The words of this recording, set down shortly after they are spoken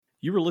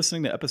You were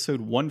listening to episode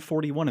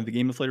 141 of the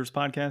Game Deflators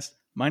podcast.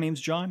 My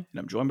name's John, and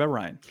I'm joined by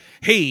Ryan.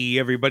 Hey,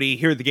 everybody.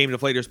 Here at the Game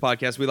Deflators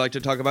podcast, we like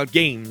to talk about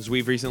games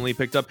we've recently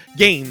picked up,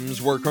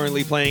 games we're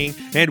currently playing,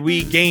 and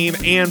we game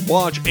and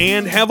watch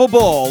and have a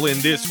ball in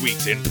this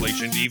week's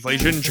Inflation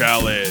Deflation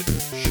Challenge.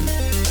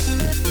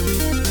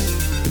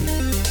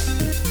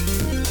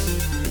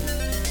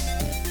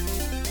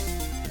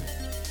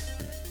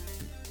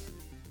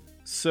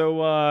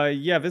 So,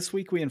 this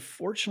week we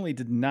unfortunately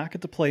did not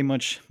get to play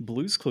much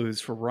Blue's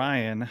Clues for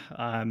Ryan.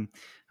 I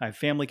have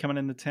family coming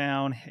into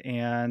town,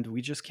 and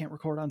we just can't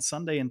record on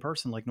Sunday in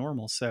person like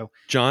normal. So,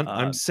 John,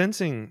 I'm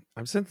sensing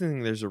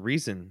there's a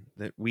reason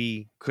that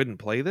we couldn't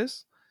play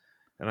this,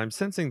 and I'm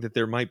sensing that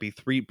there might be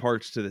three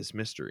parts to this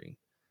mystery.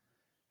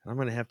 I'm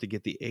going to have to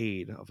get the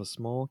aid of a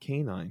small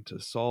canine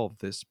to solve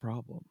this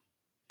problem.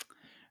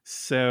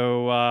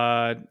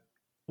 So,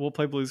 we'll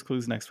play Blue's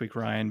Clues next week,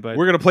 Ryan. But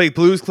we're going to play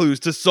Blue's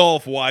Clues to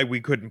solve why we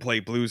couldn't play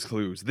Blue's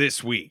Clues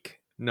this week.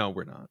 No,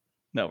 we're not.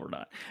 No, we're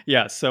not.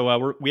 Yeah,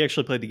 so we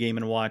actually played the Game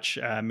and Watch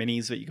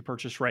minis that you can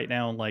purchase right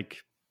now in like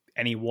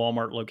any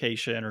Walmart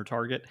location or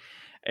Target.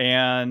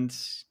 And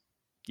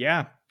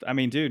yeah, I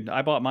mean, dude,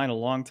 I bought mine a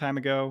long time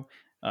ago.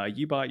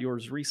 You bought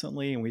yours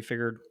recently, and we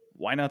figured,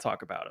 why not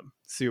talk about them?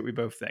 See what we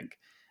both think.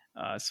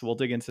 So we'll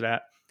dig into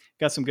that.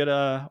 Got some good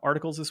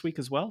articles this week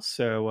as well.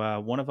 So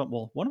one of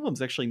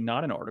them's actually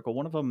not an article.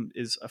 One of them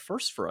is a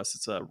first for us.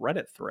 It's a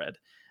Reddit thread.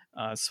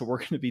 So we're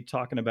going to be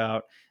talking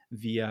about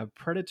the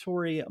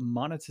predatory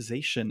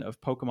monetization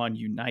of Pokemon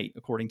Unite,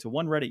 according to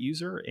one Reddit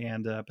user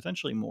and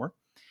potentially more.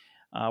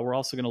 We're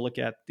also going to look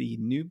at the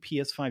new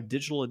PS5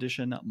 Digital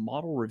Edition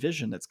model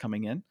revision that's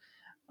coming in.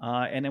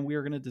 And then we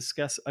are going to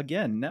discuss,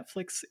 again,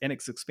 Netflix and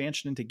its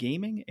expansion into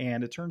gaming.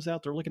 And it turns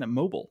out they're looking at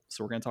mobile.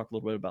 So we're going to talk a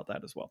little bit about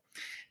that as well.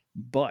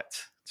 But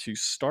to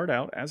start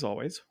out, as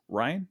always,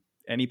 Ryan,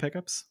 any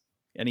pickups?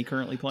 Any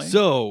currently playing?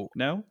 So,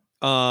 no?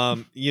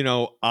 I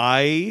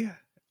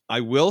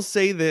will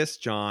say this,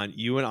 John.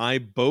 You and I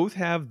both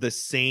have the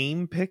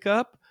same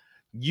pickup.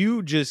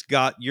 You just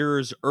got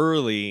yours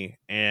early,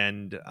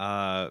 and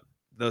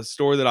the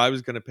store that I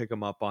was going to pick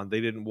them up on,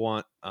 they didn't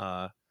want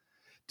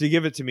to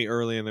give it to me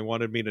early, and they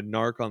wanted me to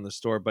narc on the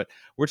store. But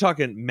we're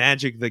talking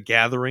Magic the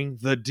Gathering,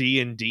 the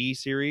D&D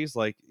series.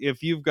 Like,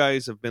 if you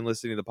guys have been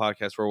listening to the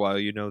podcast for a while,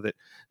 you know that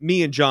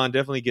me and John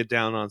definitely get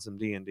down on some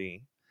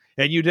D&D.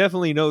 And you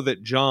definitely know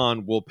that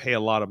John will pay a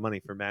lot of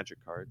money for Magic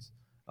cards.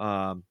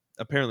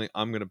 Apparently,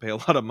 I'm going to pay a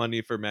lot of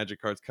money for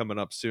Magic cards coming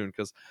up soon,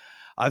 because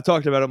I've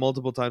talked about it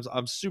multiple times.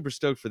 I'm super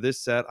stoked for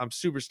this set. I'm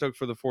super stoked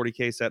for the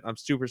 40K set. I'm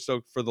super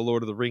stoked for the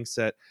Lord of the Rings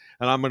set.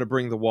 And I'm going to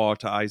bring the wall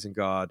to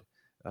Isengard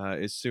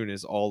as soon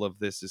as all of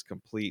this is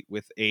complete,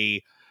 with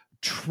a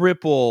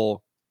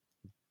triple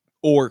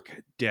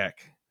orc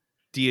deck.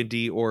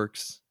 D&D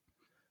orcs,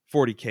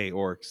 40K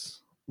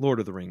orcs,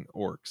 Lord of the Ring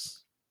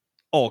orcs,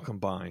 all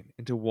combined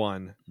into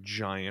one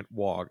giant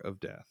wog of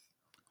death.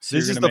 So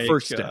this is the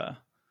first step.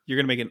 You're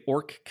going to make an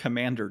orc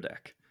commander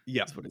deck.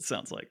 Yeah. That's what it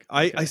sounds like.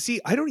 Okay. I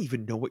see. I don't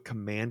even know what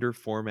commander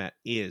format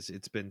is.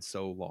 It's been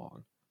so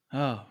long.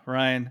 Oh,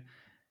 Ryan,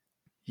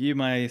 you,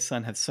 my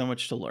son, have so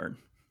much to learn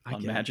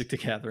on Magic the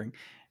Gathering.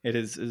 It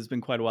has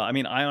been quite a while. I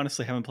mean, I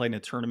honestly haven't played in a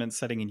tournament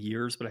setting in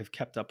years, but I've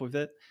kept up with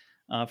it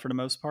for the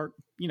most part.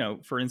 You know,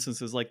 for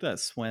instances like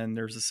this, when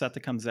there's a set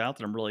that comes out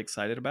that I'm really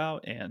excited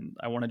about and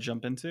I want to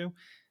jump into,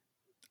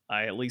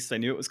 I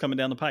knew it was coming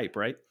down the pipe,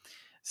 right?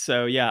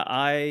 So yeah,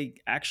 I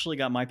actually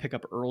got my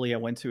pickup early. I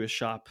went to a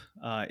shop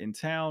in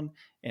town,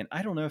 and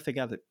I don't know if they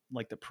got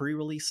the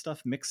pre-release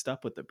stuff mixed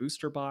up with the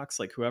booster box,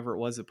 like whoever it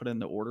was that put in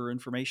the order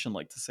information,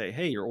 like to say,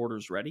 hey, your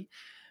order's ready.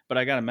 But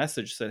I got a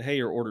message that said, hey,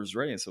 your order's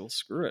ready. I said, well,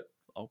 screw it.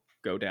 I'll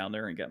go down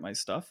there and get my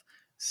stuff.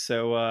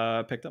 So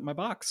I picked up my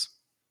box,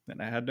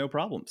 and I had no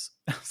problems.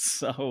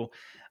 So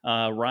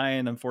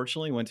Ryan,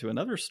 unfortunately, went to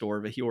another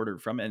store that he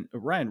ordered from. And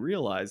Ryan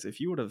realized, if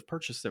you would have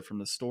purchased it from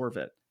the store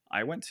that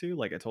I went to,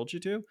 like I told you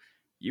to,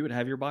 you would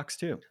have your box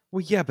too.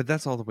 Well, yeah, but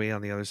that's all the way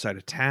on the other side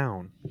of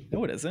town.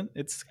 No, it isn't.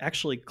 It's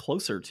actually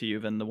closer to you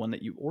than the one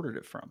that you ordered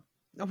it from.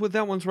 Oh, well,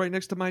 that one's right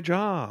next to my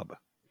job.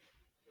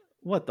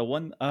 What, the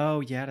one?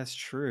 Oh, yeah, that's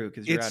true.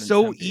 Because it's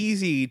so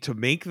easy to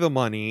make the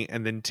money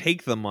and then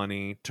take the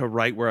money to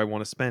right where I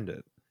want to spend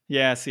it.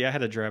 Yeah, see, I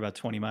had to drive about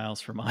 20 miles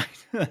for mine.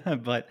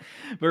 but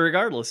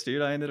regardless,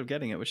 dude, I ended up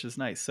getting it, which is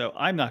nice. So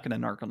I'm not going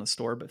to narc on the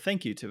store, but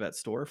thank you to that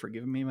store for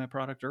giving me my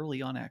product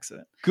early on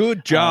accident.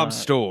 Good job,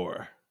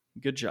 store.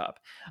 Good job.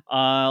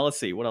 Let's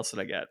see. What else did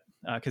I get?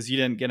 Because you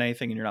didn't get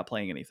anything and you're not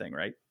playing anything,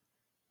 right?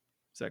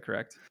 Is that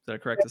correct? Is that a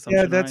correct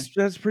assumption? Yeah,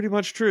 that's pretty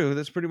much true.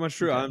 That's pretty much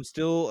true. Okay. I'm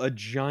still a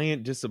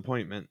giant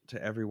disappointment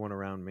to everyone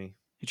around me.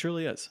 He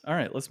truly is. All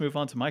right, let's move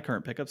on to my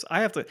current pickups.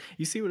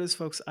 You see what it is,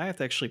 folks? I have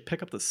to actually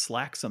pick up the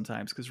slack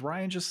sometimes because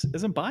Ryan just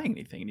isn't buying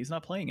anything and he's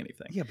not playing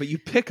anything. Yeah, but you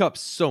pick up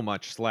so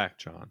much slack,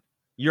 John.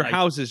 Your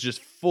house is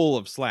just full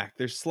of slack.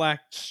 There's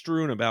slack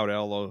strewn about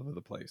all over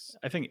the place.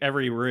 I think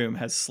every room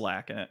has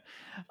slack in it.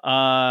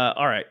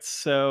 All right.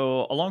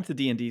 So along with the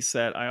D&D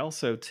set, I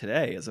also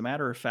today, as a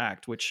matter of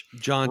fact, which...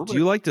 John, do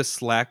you like to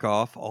slack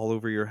off all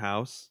over your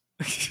house?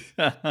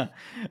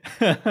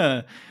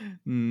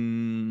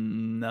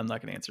 I'm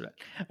not going to answer that.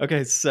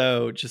 Okay,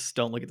 so just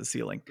don't look at the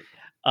ceiling.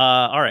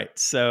 All right,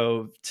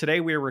 so today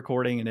we're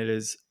recording, and it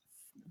is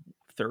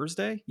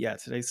Thursday. Yeah,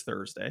 today's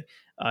Thursday.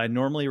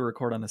 Normally we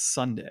record on a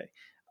Sunday.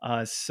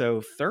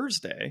 So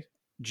Thursday,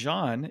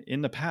 John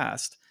in the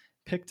past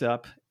picked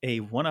up a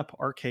One Up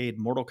Arcade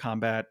Mortal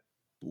Kombat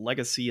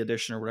Legacy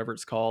Edition or whatever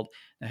it's called.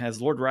 It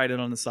has Lord Raiden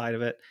on the side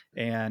of it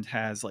and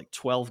has like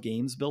 12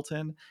 games built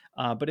in,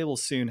 but it will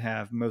soon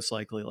have most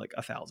likely like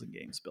 1,000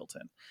 games built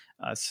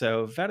in.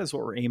 So that is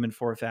what we're aiming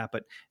for with that.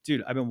 But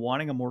dude, I've been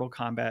wanting a Mortal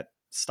Kombat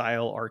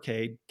style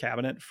arcade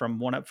cabinet from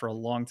One Up for a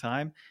long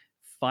time.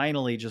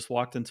 Finally just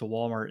walked into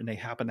Walmart and they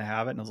happened to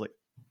have it. And I was like,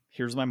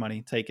 here's my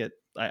money, take it.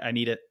 I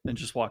need it. And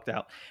just walked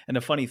out. And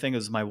the funny thing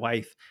is my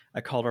wife, I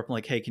called her up and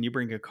like, hey, can you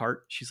bring a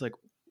cart? She's like,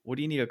 what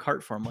do you need a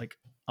cart for? I'm like,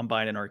 I'm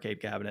buying an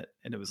arcade cabinet.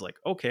 And it was like,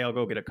 okay, I'll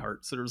go get a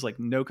cart. So there was like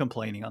no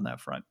complaining on that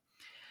front.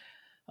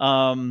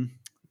 Um,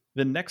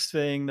 the next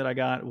thing that I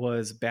got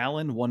was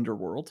Balan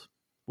Wonderworld,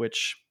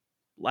 which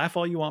laugh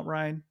all you want,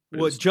 Ryan, but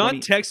it Well, was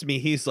John 20. texted me.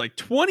 He's like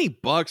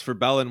 $20 for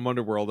Bell in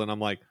Wonderworld, and I'm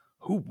like,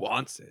 who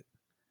wants it?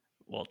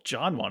 Well,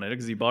 John wanted it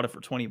because he bought it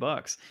for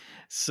 $20.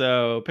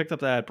 So picked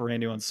up that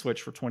brand new on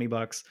Switch for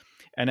 $20.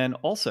 And then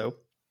also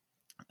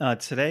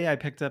today I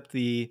picked up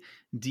the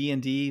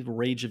D&D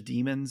Rage of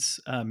Demons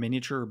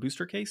miniature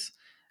booster case.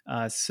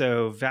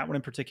 So that one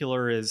in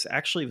particular is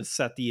actually the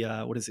set, the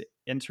what is it,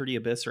 Enter the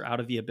Abyss or Out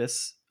of the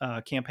Abyss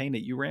campaign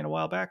that you ran a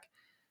while back,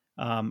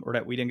 or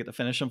that we didn't get to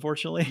finish,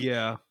 unfortunately.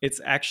 Yeah. It's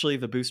actually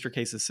the booster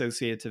case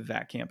associated to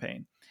that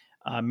campaign.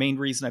 Main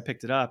reason I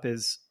picked it up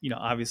is,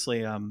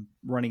 obviously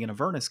running an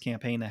Avernus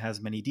campaign that has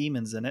many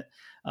demons in it,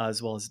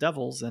 as well as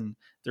devils. And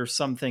there's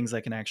some things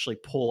I can actually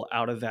pull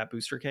out of that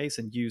booster case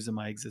and use in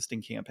my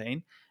existing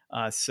campaign.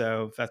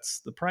 So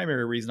that's the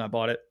primary reason I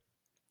bought it.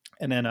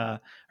 And then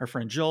our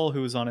friend Joel,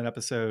 who was on an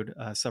episode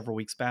several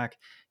weeks back,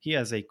 he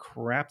has a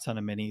crap ton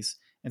of minis.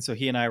 And so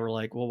he and I were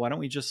like, well, why don't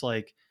we just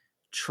like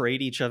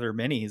trade each other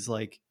minis?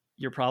 Like,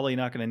 you're probably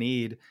not going to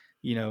need,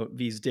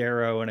 these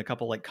Darrow and a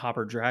couple like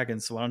Copper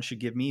Dragons. So why don't you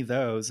give me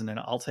those? And then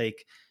I'll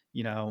take,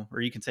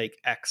 or you can take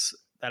X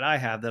that I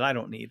have that I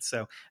don't need.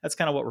 So that's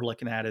kind of what we're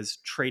looking at, is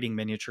trading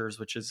miniatures,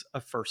 which is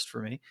a first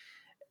for me.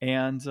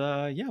 And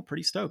yeah,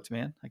 pretty stoked,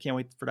 man. I can't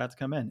wait for that to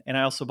come in. And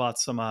I also bought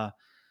some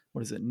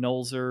what is it,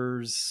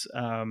 Nolzur's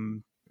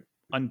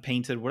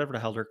unpainted, whatever the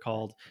hell they're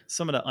called,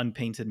 some of the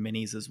unpainted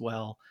minis as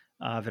well,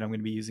 that I'm going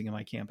to be using in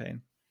my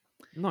campaign.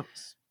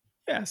 Nice.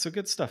 Yeah, so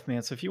good stuff,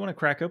 man. So if you want to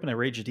crack open a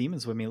Rage of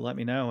Demons with me, let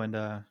me know, and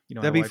my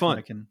That'd be wife and fun.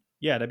 I can.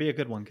 Yeah, that'd be a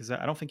good one, because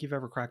I don't think you've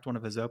ever cracked one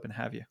of his open,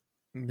 have you?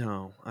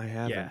 No, I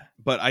haven't. Yeah,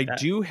 But I that.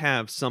 do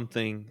have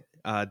something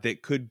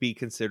that could be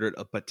considered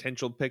a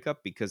potential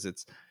pickup because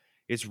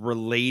it's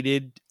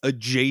related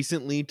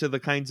adjacently to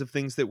the kinds of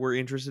things that we're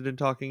interested in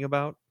talking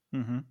about.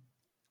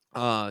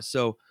 Mm-hmm.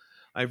 So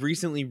I've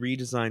recently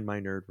redesigned my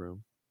nerd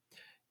room,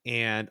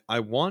 and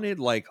I wanted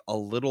like a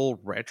little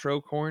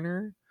retro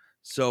corner.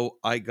 So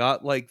I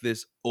got like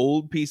this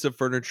old piece of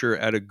furniture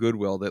at a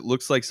Goodwill that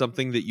looks like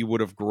something that you would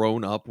have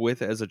grown up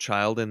with as a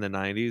child in the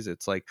 90s.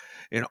 It's like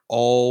an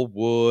all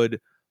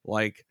wood,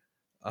 like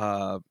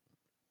uh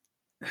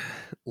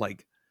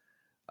like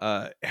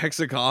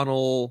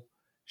hexagonal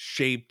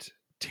shaped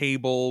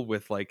table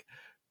with like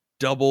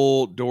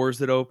double doors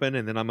that open,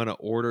 and then I'm going to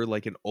order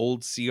like an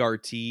old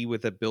CRT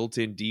with a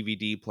built-in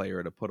DVD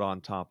player to put on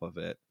top of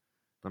it.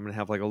 I'm going to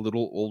have like a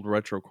little old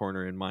retro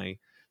corner in my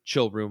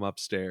chill room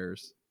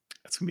upstairs.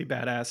 That's gonna be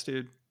badass,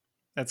 dude.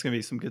 That's gonna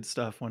be some good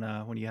stuff when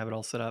you have it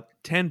all set up.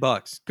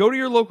 $10. Go to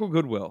your local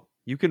Goodwill.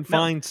 You can No,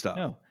 find stuff.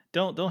 no,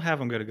 don't have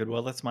them go to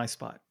Goodwill. That's my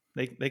spot.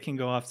 They can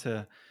go off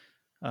to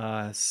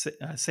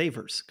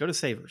Savers. Go to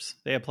Savers.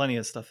 They have plenty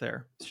of stuff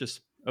there. It's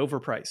just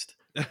overpriced.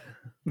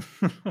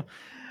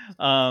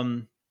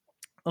 um,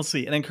 let's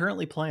see. And I'm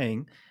currently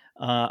playing.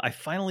 I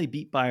finally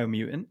beat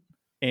Biomutant,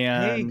 Hey,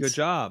 and good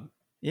job.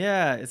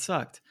 yeah, it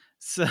sucked.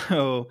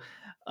 So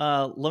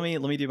let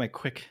me do my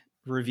quick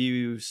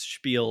review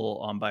spiel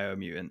on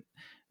Biomutant.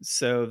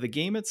 So the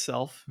game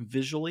itself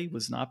visually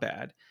was not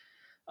bad.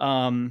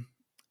 Um,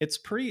 it's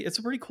a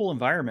pretty cool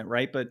environment,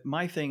 right? But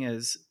my thing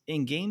is,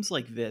 in games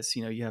like this,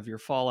 you have your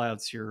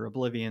Fallouts, your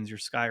Oblivions, your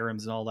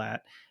Skyrims, and all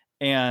that.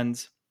 And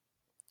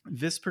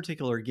this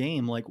particular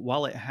game, like,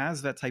 while it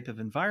has that type of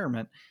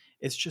environment,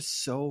 it's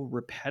just so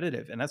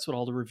repetitive. And that's what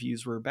all the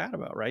reviews were bad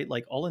about, right?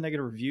 Like, all the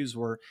negative reviews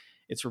were,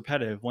 it's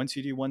repetitive. Once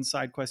you do one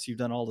side quest, you've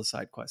done all the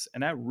side quests.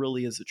 And that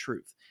really is the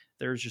truth.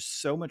 There's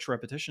just so much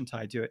repetition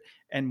tied to it.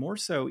 And more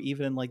so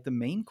even in like the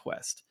main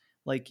quest.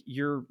 Like,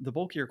 the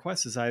bulk of your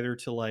quest is either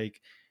to like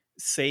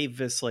save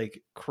this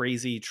like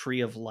crazy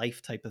tree of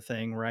life type of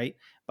thing, right?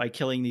 By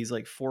killing these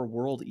like 4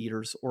 world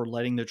eaters, or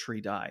letting the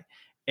tree die.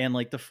 And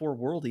like the 4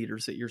 world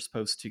eaters that you're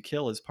supposed to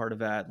kill as part of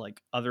that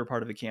like other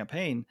part of the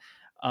campaign,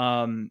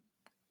 um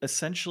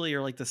essentially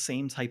are like the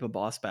same type of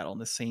boss battle in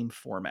the same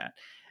format.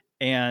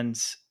 And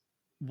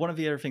one of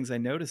the other things I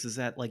notice is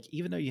that, like,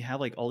 even though you have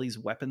like all these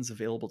weapons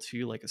available to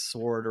you, like a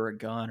sword or a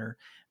gun or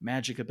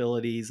magic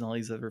abilities and all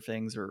these other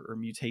things, or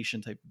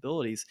mutation type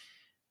abilities,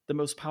 the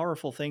most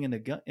powerful thing in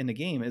the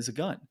game is a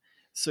gun.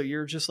 So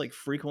you're just like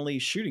frequently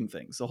shooting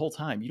things the whole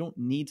time. You don't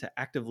need to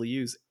actively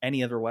use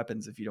any other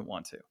weapons if you don't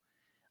want to.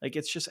 Like,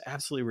 it's just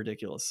absolutely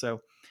ridiculous.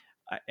 So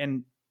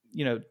and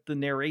the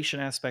narration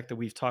aspect that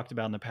we've talked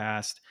about in the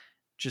past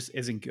just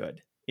isn't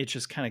good. It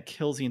just kind of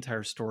kills the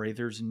entire story.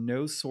 There's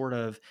no sort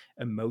of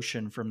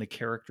emotion from the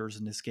characters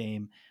in this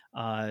game.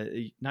 uh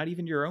Not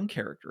even your own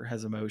character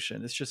has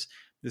emotion. It's just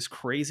this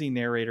crazy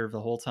narrator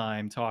the whole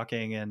time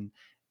talking, and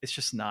it's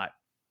just not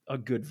a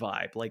good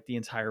vibe like the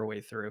entire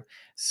way through.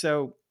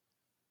 So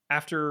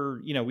after,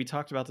 we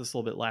talked about this a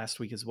little bit last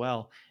week as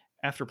well.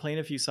 After playing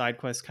a few side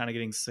quests, kind of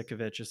getting sick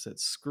of it, just said,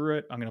 screw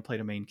it. I'm going to play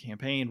the main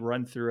campaign,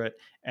 run through it,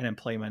 and then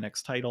play my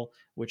next title,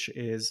 which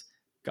is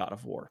God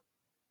of War.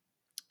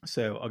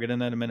 So I'll get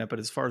into that in a minute. But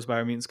as far as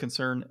Biomutant's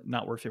concerned,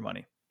 not worth your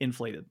money.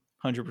 Inflated,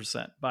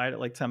 100%. Buy it at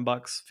like $10,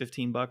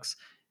 $15.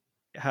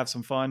 Have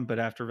some fun. But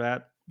after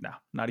that, no,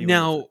 not even worth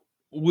it. Now,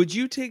 would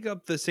you take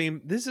up the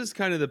same? This is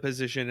kind of the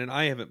position, and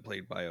I haven't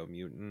played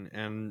Biomutant,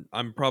 and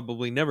I'm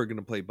probably never going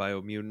to play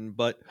Biomutant,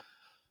 but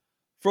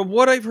from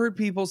what I've heard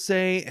people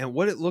say and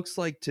what it looks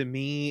like to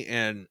me,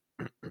 and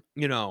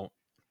you know,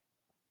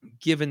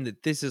 given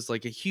that this is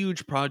like a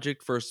huge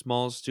project for a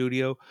small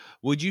studio,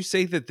 would you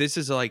say that this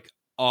is like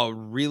a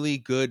really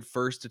good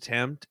first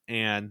attempt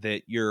and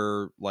that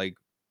you're like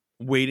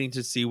waiting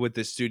to see what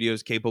the studio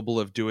is capable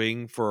of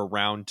doing for a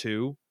round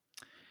two?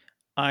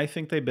 I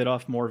think they bit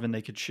off more than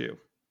they could chew,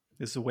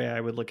 is the way I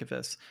would look at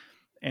this.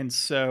 And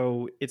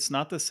so it's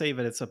not to say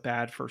that it's a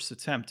bad first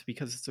attempt,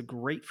 because it's a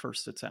great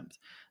first attempt.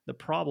 The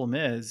problem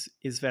is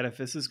that if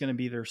this is going to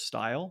be their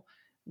style,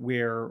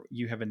 where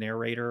you have a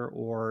narrator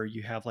or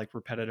you have like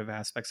repetitive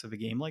aspects of the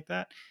game like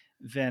that,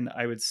 then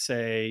I would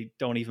say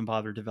don't even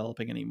bother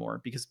developing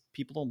anymore, because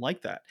people don't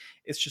like that.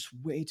 It's just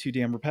way too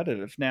damn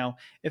repetitive. Now,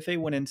 if they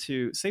went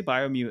into, say,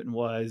 Biomutant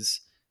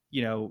was,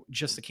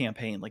 just the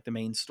campaign, like the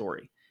main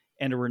story,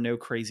 and there were no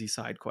crazy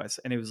side quests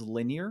and it was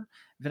linear,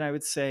 then I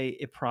would say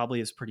it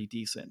probably is pretty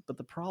decent. But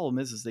the problem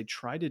is they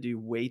try to do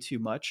way too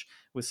much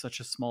with such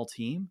a small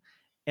team.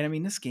 And I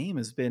mean, this game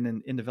has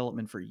been in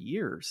development for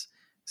years.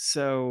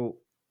 So,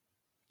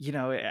 you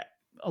know, eh,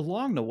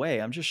 along the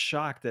way, I'm just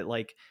shocked that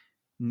like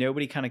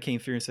nobody kind of came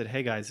through and said,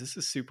 hey guys, this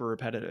is super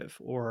repetitive,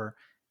 or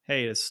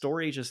hey, the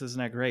story just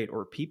isn't that great,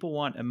 or people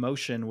want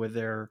emotion with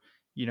their,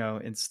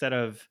 instead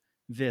of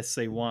this,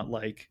 they want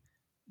like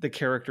the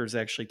characters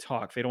actually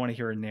talk. They don't want to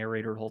hear a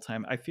narrator the whole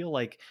time. I feel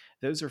like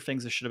those are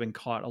things that should have been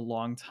caught a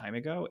long time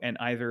ago. And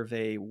either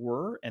they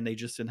were, and they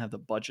just didn't have the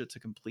budget to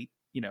complete,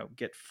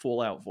 get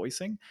full out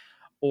voicing,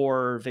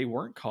 or they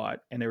weren't caught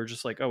and they were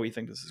just like, oh, we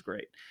think this is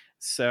great.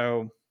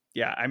 So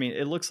yeah, I mean,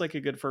 it looks like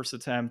a good first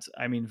attempt.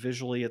 I mean,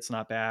 visually it's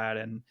not bad,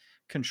 and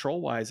control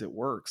wise it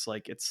works.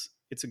 Like it's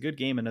a good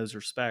game in those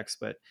respects,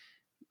 but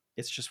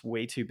it's just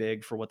way too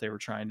big for what they were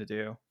trying to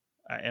do,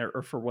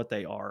 or for what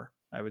they are,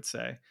 I would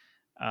say.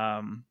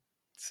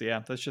 So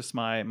yeah, that's just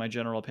my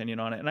general opinion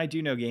on it. And I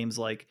do know games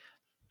like,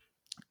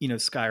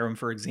 Skyrim,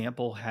 for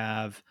example,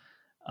 have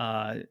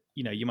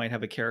you might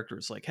have a character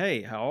who's like,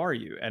 hey, how are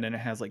you, and then it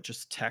has like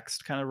just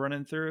text kind of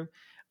running through.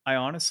 I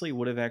honestly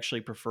would have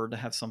actually preferred to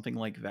have something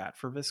like that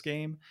for this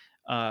game,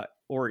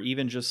 or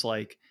even just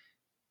like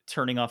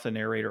turning off the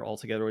narrator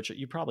altogether, which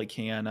you probably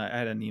can.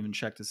 I didn't even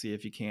check to see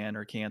if you can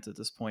or can't at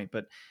this point,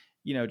 but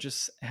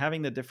just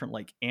having the different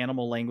like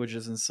animal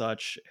languages and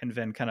such, and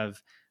then kind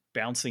of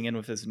bouncing in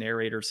with this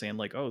narrator saying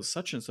like, oh,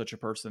 such and such a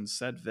person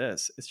said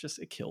this.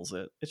 It kills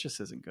it. It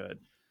just isn't good.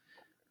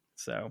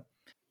 So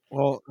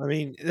Well, I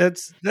mean,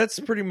 that's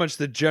pretty much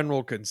the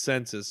general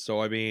consensus.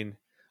 So I mean,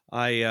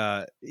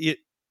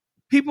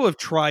 people have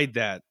tried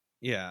that.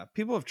 Yeah,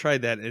 people have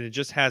tried that and it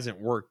just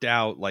hasn't worked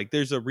out. Like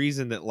there's a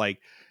reason that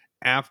like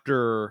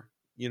after,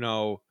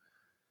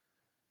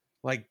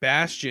 like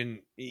Bastion,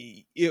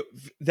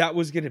 that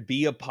was going to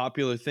be a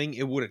popular thing,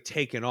 it would have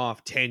taken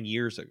off 10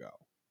 years ago.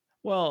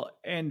 well,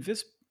 and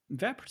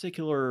that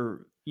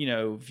particular,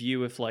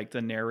 view of like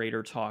the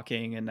narrator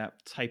talking and that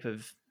type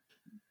of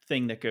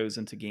thing that goes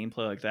into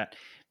gameplay like that,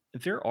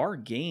 there are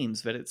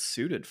games that it's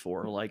suited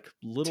for, like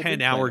Little Big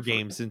 10-hour Planet, for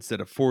games instead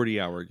of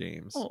 40-hour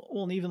games.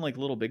 and even like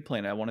Little Big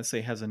Planet, I want to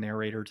say has a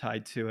narrator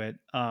tied to it.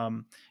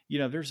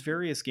 There's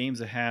various games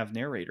that have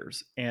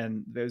narrators,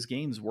 and those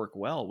games work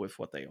well with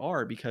what they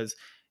are, because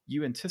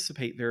you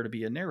anticipate there to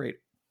be a narrator.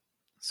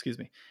 Excuse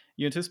me.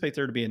 You anticipate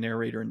there to be a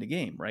narrator in the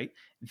game, right?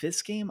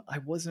 This game, I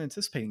wasn't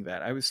anticipating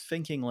that. I was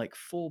thinking like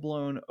full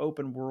blown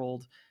open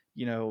world,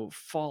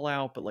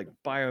 Fallout, but like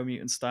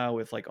Biomutant style,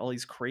 with like all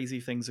these crazy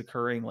things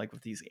occurring, like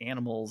with these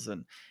animals.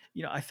 And,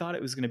 I thought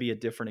it was going to be a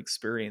different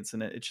experience.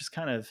 And it just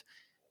kind of,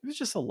 it was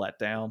just a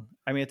letdown.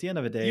 I mean, at the end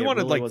of the day, You it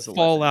wanted really like was a letdown.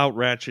 Fallout,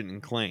 Ratchet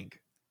and Clank.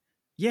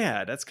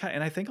 Yeah,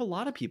 and I think a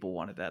lot of people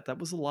wanted that. That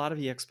was a lot of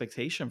the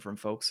expectation from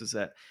folks, is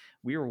that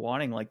we were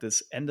wanting like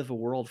this end of the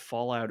world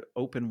Fallout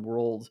open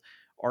world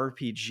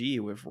RPG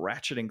with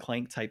Ratchet and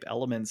Clank type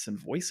elements and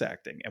voice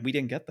acting, and we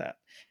didn't get that.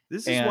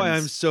 This is why And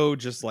I'm so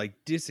just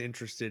like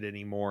disinterested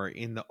anymore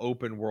in the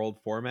open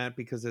world format,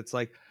 because it's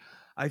like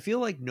I feel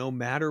like no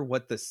matter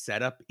what the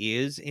setup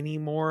is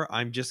anymore,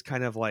 I'm just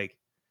kind of like,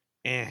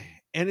 eh.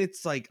 And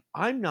it's like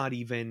I'm not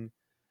even,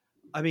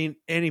 I mean,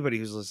 anybody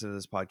who's listening to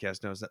this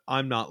podcast knows that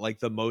I'm not like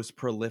the most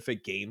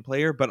prolific game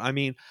player, but I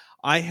mean,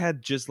 I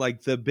had just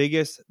like the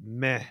biggest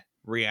meh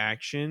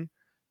reaction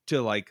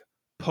to like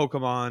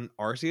Pokemon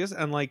Arceus,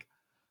 and like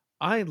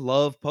I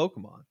love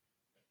Pokemon,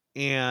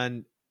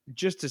 and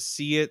just to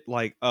see it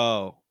like,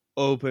 oh,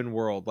 open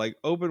world, like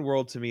open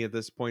world to me at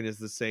this point is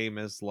the same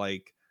as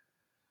like,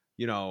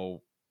 you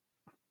know,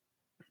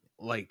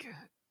 like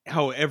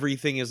how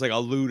everything is like a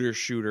looter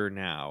shooter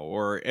now,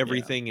 or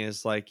yeah, everything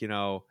is like,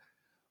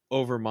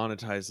 over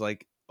monetized.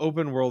 Like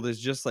open world is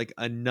just like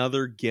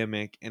another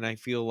gimmick, and I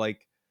feel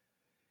like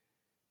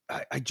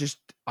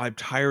I'm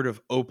tired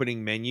of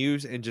opening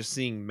menus and just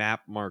seeing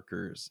map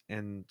markers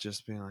and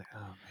just being like,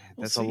 oh man,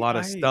 well, that's a see, lot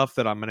of I stuff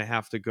that I'm gonna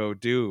have to go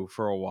do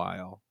for a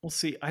while. well,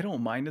 see, I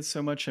don't mind it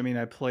so much. I mean,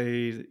 I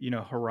played,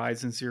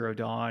 Horizon Zero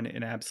Dawn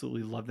and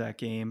absolutely love that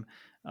game.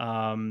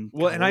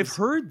 Well, God, and what I've was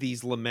heard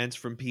these laments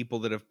from people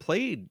that have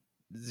played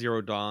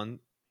Zero Dawn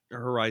or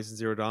Horizon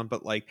Zero Dawn,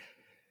 but like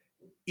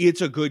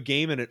it's a good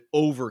game and it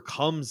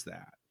overcomes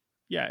that.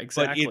 Yeah,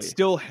 But it exactly.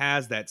 still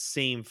has that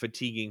same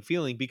fatiguing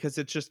feeling because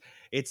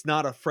it's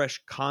not a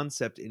fresh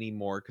concept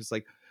anymore, cuz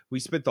like we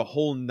spent the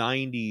whole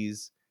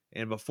 90s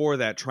and before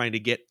that trying to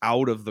get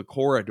out of the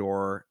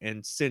corridor,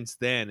 and since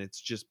then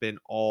it's just been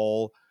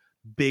all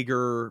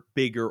bigger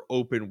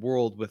open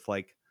world with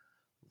like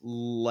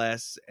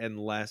less and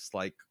less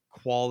like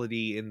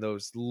quality in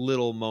those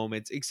little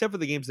moments, except for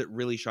the games that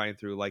really shine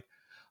through. Like,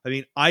 I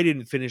mean, I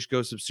didn't finish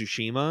Ghost of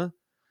Tsushima,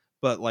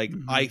 but like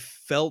I Mhm.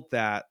 felt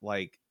that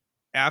like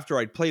after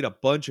I'd played a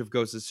bunch of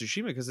Ghost of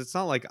Tsushima, because it's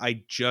not like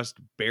I just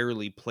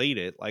barely played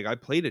it. Like I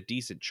played a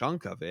decent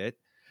chunk of it.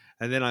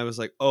 And then I was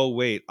like, oh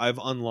wait, I've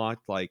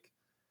unlocked like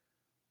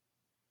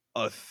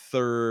a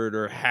third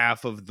or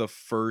half of the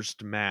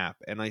first map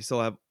and I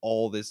still have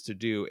all this to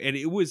do. And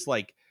it was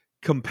like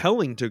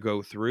compelling to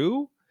go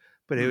through,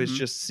 but it was Mhm.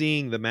 just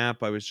seeing the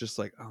map. I was just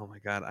like, oh my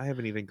God, I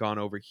haven't even gone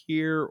over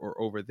here or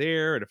over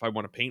there. And if I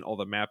want to paint all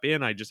the map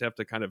in, I just have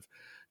to kind of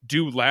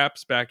do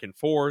laps back and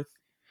forth.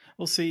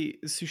 Well, see,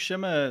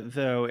 Tsushima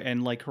though,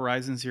 and like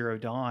Horizon Zero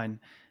Dawn,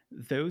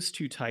 those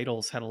two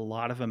titles had a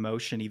lot of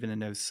emotion even in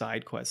those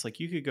side quests. Like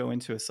you could go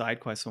into a side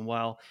quest, and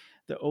while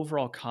the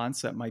overall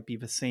concept might be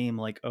the same,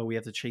 like, oh, we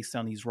have to chase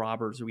down these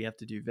robbers or we have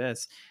to do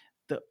this,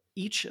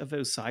 each of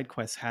those side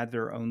quests had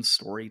their own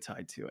story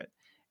tied to it.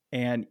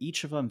 And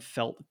each of them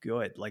felt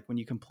good. Like when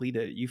you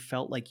completed it, you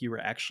felt like you were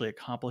actually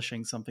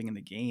accomplishing something in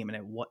the game,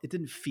 and it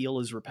didn't feel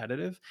as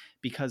repetitive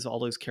because all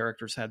those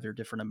characters had their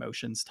different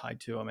emotions tied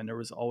to them, and there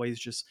was always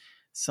just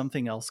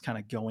something else kind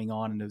of going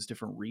on in those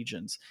different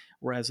regions.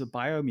 Whereas with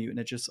Biomutant,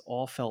 it just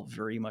all felt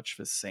very much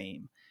the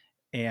same.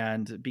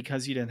 And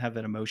because you didn't have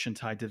that emotion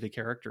tied to the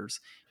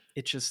characters,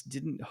 it just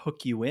didn't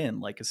hook you in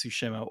like a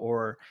Tsushima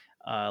or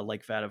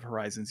like that of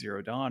Horizon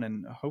Zero Dawn.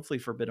 And hopefully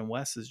Forbidden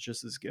West is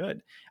just as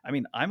good. I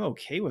mean, I'm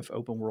okay with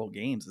open world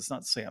games. It's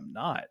not to say I'm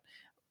not,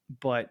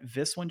 but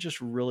this one just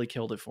really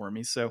killed it for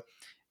me. So,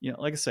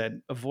 like I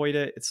said, avoid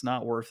it. It's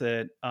not worth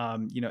it.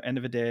 End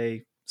of the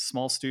day,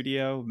 small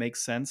studio,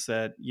 makes sense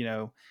that,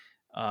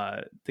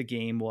 the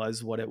game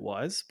was what it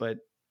was. But,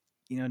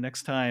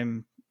 next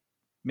time,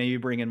 maybe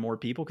bring in more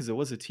people because it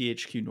was a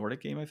THQ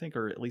Nordic game, I think,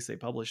 or at least they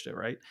published it,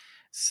 right?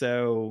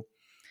 So,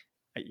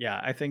 yeah,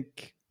 I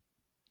think,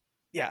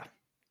 yeah,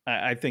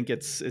 I think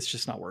it's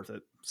just not worth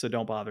it. So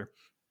don't bother.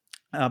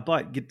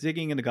 But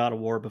digging into God of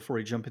War before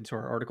we jump into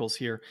our articles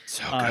here.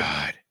 So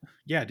Uh, good.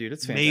 yeah, dude,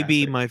 it's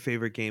Maybe fantastic. my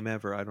favorite game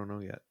ever. I don't know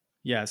yet.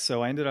 Yeah,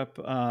 so I ended up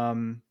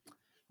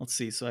let's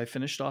see. So I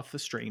finished off The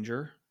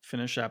Stranger,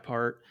 finished that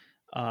part.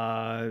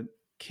 Uh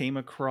came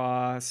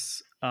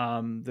across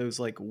those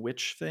like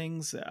witch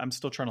things. I'm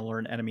still trying to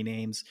learn enemy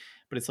names,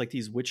 but it's like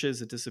these witches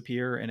that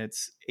disappear, and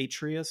it's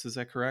Atreus, is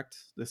that correct?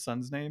 The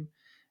son's name?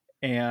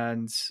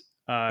 And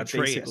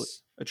basically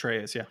Atreus.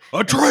 Atreus, yeah.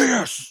 And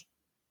Atreus!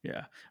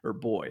 yeah, or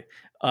boy.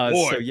 So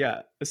Boy.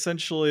 yeah,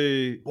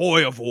 essentially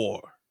Boy of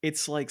War.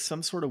 it's like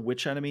some sort of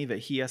witch enemy that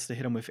he has to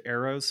hit him with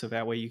arrows, so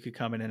that way you could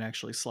come in and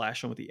actually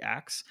slash them with the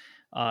axe,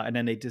 and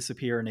then they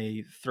disappear and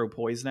they throw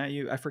poison at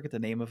you. I forget the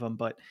name of them,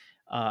 but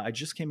I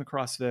just came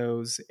across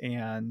those,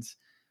 and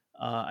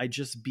I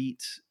just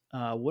beat.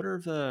 What are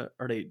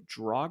they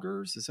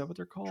draugrs? Is that what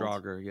they're called?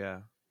 Draugr,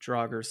 yeah.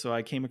 Draugrs. So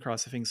I came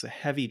across, I think, the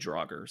heavy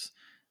draugrs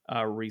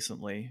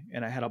recently,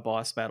 and I had a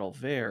boss battle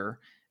there,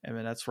 and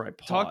then that's where I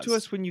Talk to paused.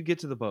 us when you get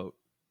to the boat.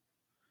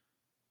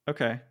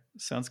 Okay,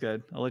 sounds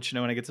good. I'll let you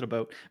know when I get to the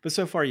boat. But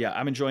so far, yeah,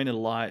 I'm enjoying it a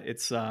lot.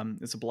 It's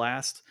a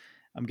blast.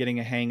 I'm getting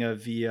a hang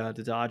of the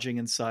dodging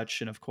and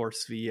such, and of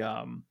course the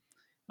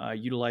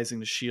utilizing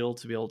the shield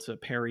to be able to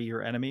parry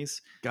your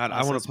enemies. God,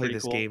 I So want to that's play pretty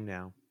this cool. game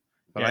now.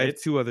 But Yeah, I have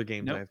it's two other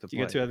games I nope. have to You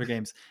get play. two other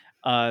games.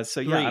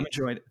 So yeah, I'm Three.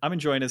 enjoying. I'm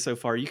enjoying it so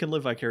far. You can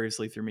live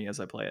vicariously through me as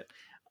I play it.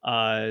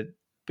 Uh,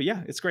 but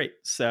yeah, it's great.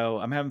 So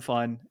I'm having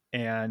fun,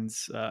 and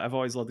I've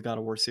always loved the God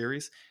of War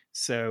series.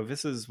 So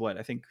this is what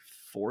I think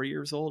 4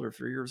 years old or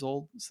 3 years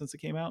old since it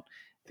came out,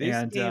 This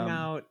and came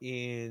out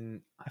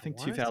in, I I think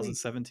want to say,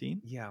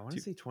 2017. yeah, I want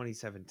to say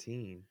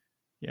 2017.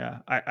 Yeah,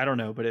 I don't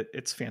know, but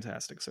it's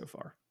fantastic so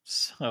far.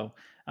 So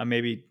I'm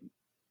maybe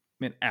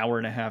an hour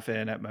and a half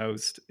in at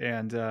most,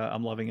 and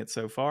I'm loving it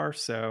so far.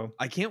 So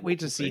I can't we'll, wait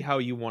to we'll see see. how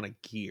you want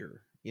to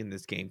gear in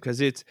this game,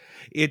 because it's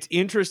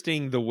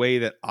interesting the way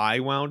that I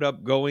wound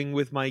up going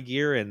with my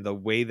gear, and the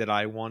way that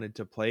I wanted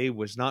to play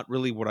was not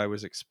really what I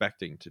was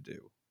expecting to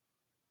do.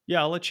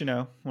 Yeah, I'll let you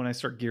know when I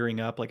start gearing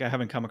up. Like I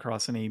haven't come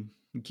across any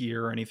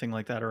gear or anything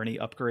like that, or any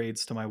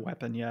upgrades to my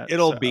weapon yet.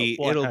 It'll So be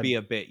well, I've it'll had. be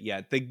a bit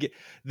yet.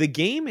 The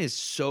game is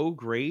so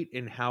great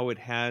in how it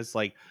has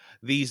like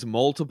these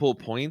multiple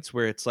points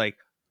where it's like,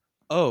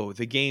 oh,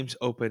 the game's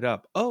opened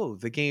up. Oh,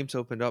 the game's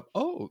opened up.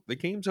 Oh, the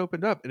game's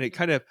opened up. And it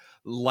kind of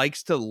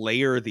likes to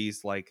layer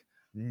these like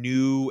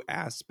new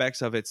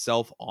aspects of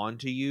itself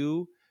onto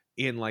you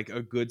in like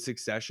a good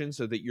succession,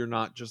 so that you're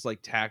not just like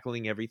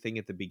tackling everything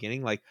at the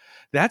beginning. Like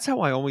that's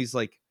how I always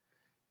like,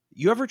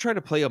 you ever try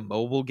to play a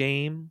mobile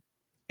game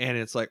and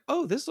it's like,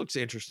 oh, this looks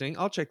interesting,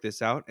 I'll check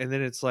this out. And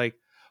then it's like,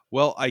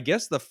 well, I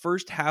guess the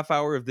first half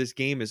hour of this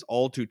game is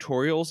all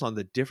tutorials on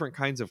the different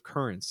kinds of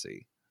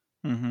currency.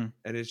 Mhm.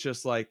 And it's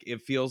just like,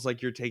 it feels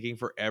like you're taking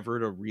forever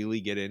to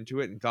really get into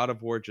it. And God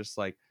of War just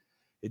like,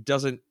 it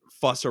doesn't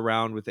fuss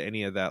around with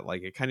any of that.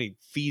 Like it kind of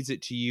feeds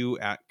it to you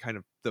at kind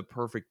of the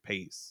perfect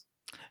pace.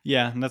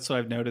 Yeah, and that's what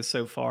I've noticed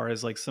so far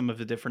is like some of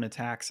the different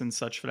attacks and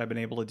such that I've been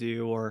able to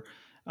do, or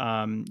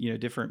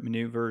different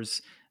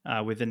maneuvers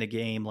within the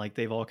game. Like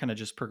they've all kind of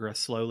just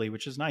progressed slowly,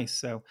 which is nice.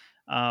 So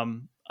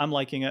I'm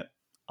liking it.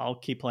 I'll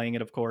keep playing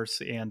it, of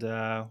course, and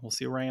we'll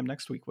see where I am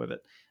next week with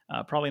it.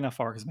 Probably not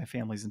far because my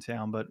family's in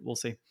town, but we'll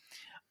see.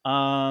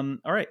 All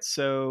right.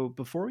 So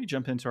before we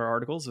jump into our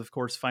articles, of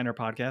course, find our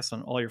podcast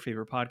on all your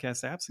favorite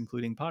podcast apps,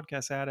 including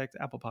Podcast Addict,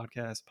 Apple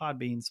Podcasts,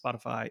 Podbean,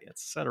 Spotify,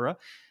 etc.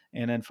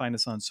 And then find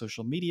us on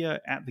social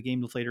media at the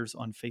Game Deflators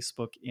on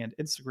Facebook and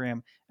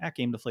Instagram, at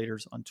Game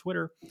Deflators on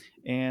Twitter.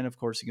 And of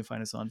course, you can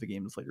find us on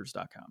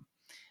thegamedeflators.com.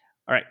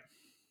 All right.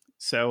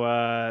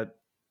 So,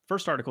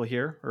 first article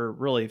here, or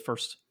really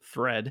first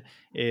thread,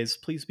 is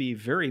please be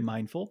very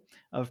mindful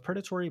of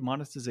predatory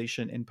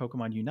monetization in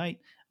Pokemon Unite.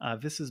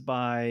 This is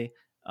by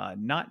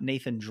not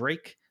Nathan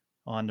Drake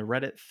on the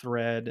Reddit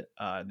thread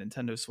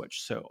Nintendo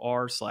Switch. So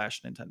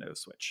r/Nintendo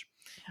Switch.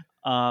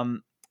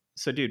 Um,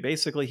 so, dude,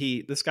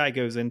 basically, this guy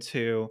goes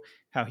into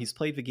how he's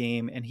played the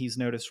game and he's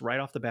noticed right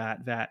off the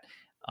bat that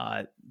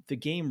uh, the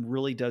game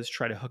really does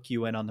try to hook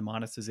you in on the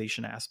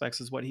monetization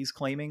aspects, is what he's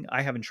claiming.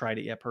 I haven't tried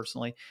it yet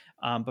personally,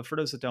 but for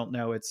those that don't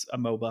know, it's a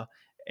MOBA,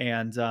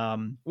 and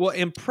Well,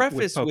 and with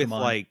preface with Pokemon.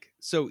 like,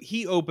 so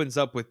he opens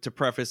up with, to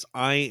preface,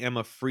 I am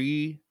a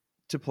free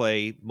to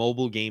play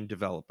mobile game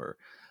developer.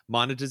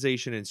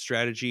 Monetization and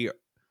strategy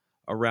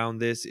around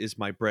this is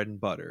my bread and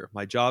butter.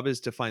 My job is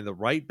to find the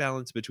right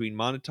balance between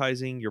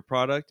monetizing your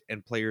product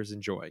and players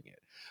enjoying it.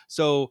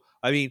 So,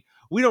 I mean,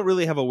 we don't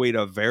really have a way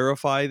to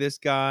verify this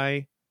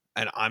guy,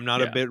 and I'm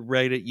not a Yeah, bit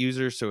Reddit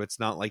user, so it's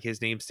not like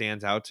his name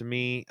stands out to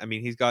me. I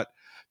mean, he's got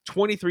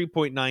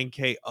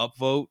 23.9K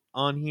upvote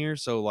on here,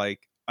 so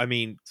like, I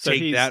mean, so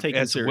take he's that taken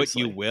as what you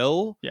seriously.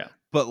 will, Yeah.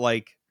 but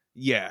like,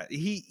 yeah,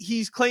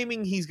 he's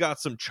claiming he's got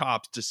some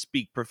chops to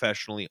speak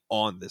professionally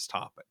on this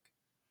topic.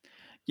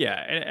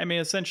 Yeah, I mean,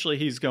 essentially,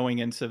 he's going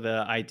into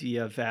the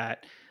idea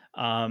that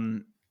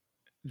um,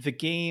 the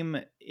game,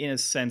 in a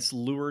sense,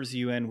 lures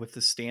you in with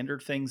the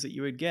standard things that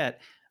you would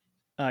get,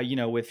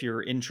 with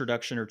your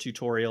introduction or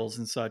tutorials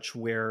and such,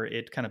 where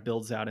it kind of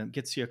builds out and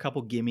gets you a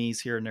couple gimmies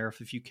here and there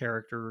with a few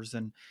characters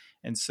and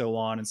so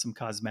on, and some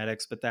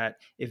cosmetics, but that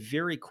it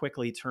very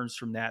quickly turns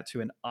from that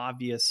to an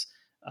obvious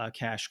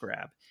cash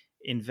grab.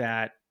 In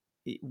that,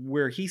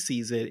 where he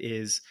sees it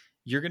is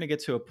you're going to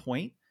get to a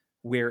point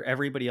where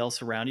everybody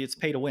else around you, it's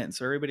pay to win.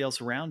 So everybody else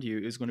around you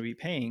is going to be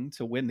paying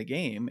to win the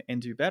game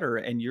and do better,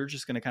 and you're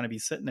just going to kind of be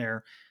sitting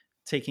there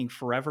taking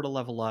forever to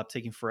level up,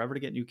 taking forever to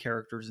get new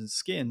characters and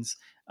skins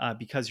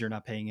because you're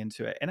not paying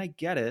into it. And I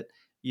get it.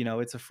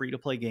 It's a free to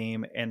play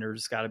game and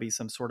there's got to be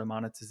some sort of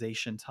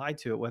monetization tied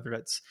to it, whether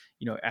it's,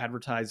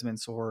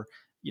 advertisements or,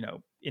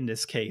 in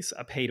this case,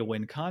 a pay to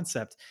win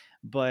concept.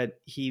 But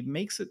he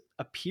makes it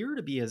appear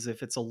to be as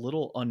if it's a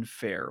little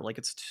unfair, like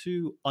it's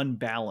too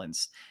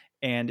unbalanced.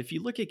 And if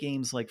you look at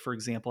games like, for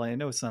example, I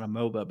know it's not a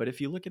MOBA, but if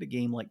you look at a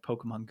game like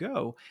Pokemon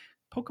Go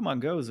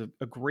is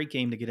a great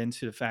game to get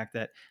into the fact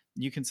that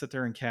you can sit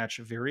there and catch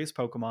various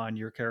Pokemon.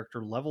 Your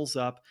character levels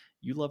up,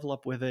 you level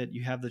up with it,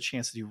 you have the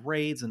chance to do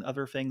raids and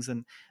other things.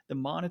 And the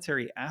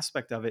monetary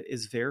aspect of it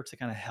is there to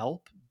kind of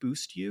help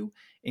boost you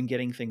in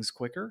getting things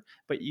quicker,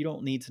 but you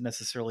don't need to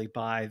necessarily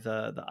buy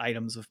the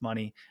items of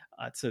money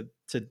to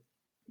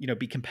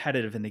be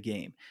competitive in the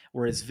game.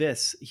 Whereas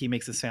this, he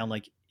makes it sound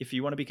like if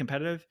you want to be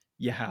competitive,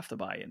 you have to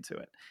buy into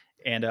it.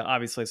 And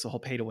obviously, it's the whole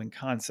pay to win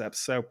concept.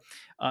 So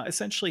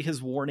essentially, his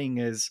warning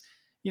is,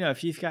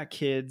 if you've got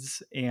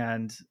kids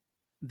and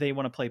they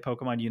want to play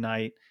Pokemon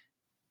Unite,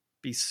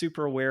 be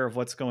super aware of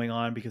what's going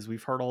on, because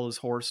we've heard all those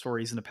horror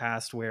stories in the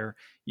past where,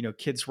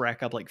 kids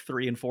rack up like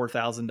 $3,000 and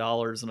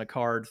 $4,000 on a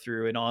card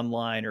through an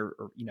online or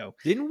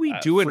Didn't we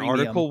do an freemium.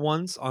 article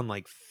once on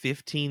like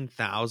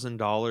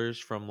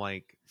 $15,000 from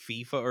like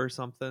FIFA or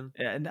something?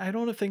 And I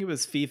don't think it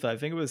was FIFA. I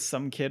think it was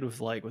some kid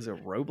with like, was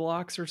it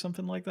Roblox or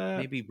something like that?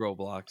 Maybe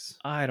Roblox.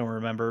 I don't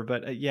remember,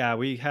 but yeah,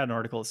 we had an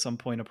article at some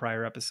point in a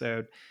prior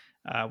episode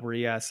where,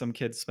 yeah, some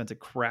kid spent a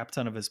crap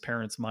ton of his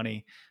parents'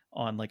 money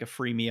on like a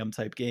freemium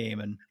type game,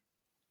 and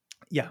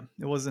yeah,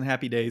 it wasn't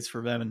happy days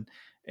for them,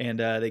 and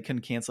they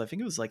couldn't cancel. I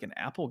think it was like an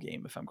Apple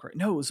game, if I'm correct.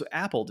 No, it was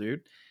Apple,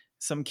 dude.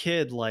 Some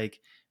kid like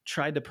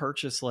tried to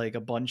purchase like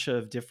a bunch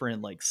of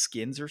different like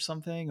skins or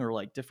something, or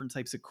like different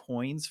types of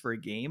coins for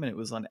a game, and it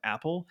was on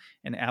Apple,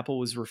 and Apple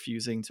was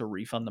refusing to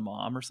refund the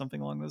mom or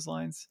something along those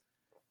lines.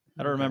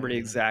 I don't remember the Mm.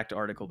 exact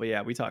article, but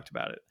yeah, we talked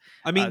about it.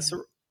 I mean,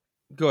 So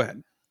go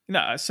ahead.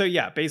 no, so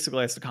yeah,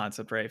 basically that's the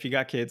concept, right? If you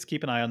got kids,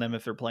 keep an eye on them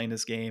if they're playing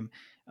this game.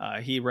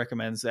 He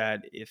recommends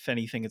that if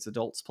anything, it's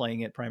adults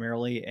playing it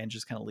primarily, and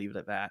just kind of leave it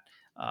at that.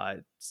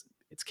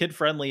 It's kid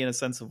friendly in a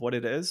sense of what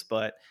it is,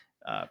 but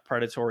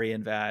predatory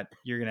in that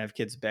you're gonna have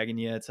kids begging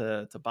you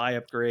to buy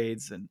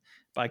upgrades and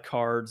buy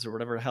cards or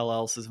whatever the hell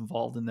else is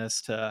involved in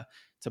this to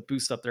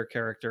boost up their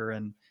character,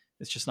 and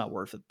it's just not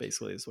worth it.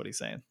 Basically, is what he's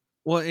saying.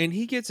 Well, and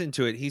he gets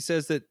into it. He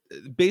says that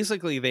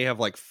basically they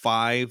have like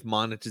 5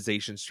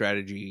 monetization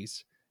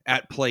strategies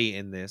at play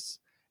in this,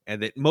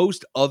 and that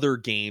most other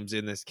games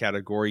in this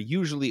category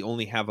usually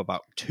only have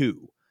about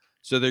 2.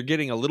 So they're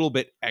getting a little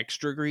bit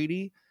extra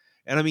greedy.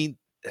 And I mean,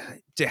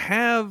 to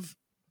have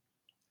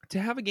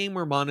a game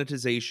where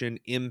monetization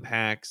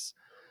impacts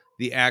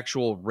the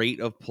actual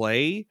rate of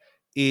play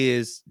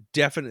is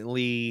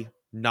definitely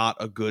not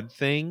a good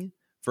thing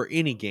for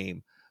any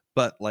game.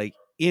 But like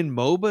in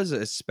MOBAs,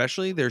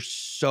 especially, there's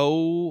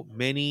so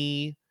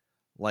many,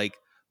 like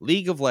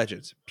League of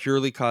Legends,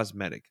 purely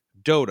cosmetic,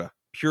 Dota,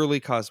 purely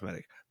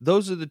cosmetic.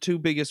 Those are the 2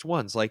 biggest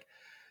ones. Like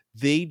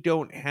they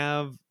don't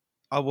have,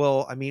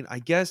 well, I mean, I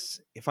guess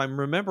if I'm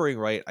remembering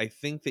right, I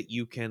think that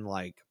you can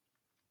like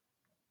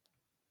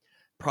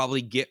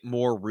probably get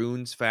more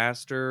runes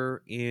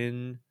faster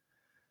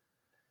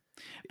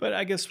But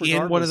I guess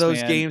in one of regardless,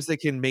 those man, games that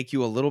can make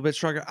you a little bit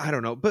stronger. I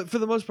don't know. But for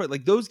the most part,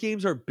 like those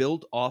games are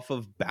built off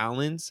of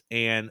balance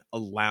and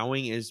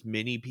allowing as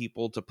many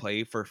people to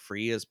play for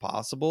free as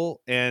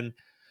possible. And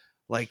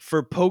like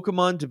for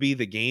Pokemon to be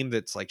the game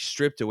that's like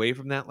stripped away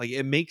from that, like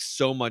it makes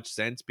so much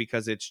sense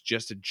because it's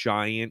just a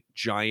giant,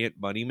 giant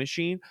money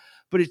machine.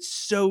 But it's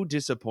so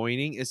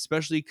disappointing,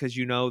 especially because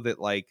you know that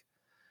like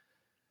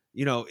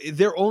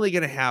they're only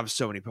going to have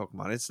so many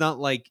Pokemon. It's not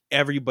like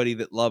everybody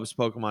that loves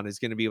Pokemon is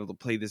going to be able to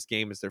play this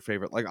game as their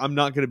favorite. Like, I'm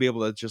not going to be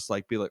able to just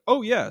like be like,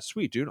 oh, yeah,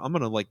 sweet, dude. I'm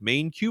going to like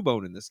main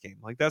Cubone in this game.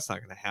 Like, that's not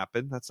going to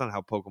happen. That's not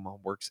how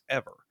Pokemon works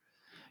ever.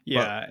 But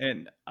yeah,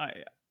 and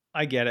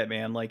I get it,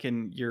 man. Like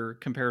in your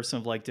comparison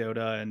of like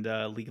Dota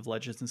and League of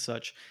Legends and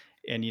such,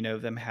 and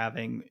them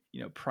having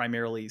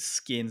primarily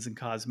skins and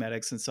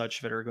cosmetics and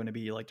such that are going to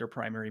be like their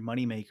primary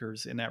money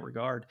makers in that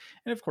regard,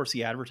 and of course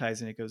the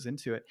advertising that goes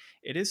into it.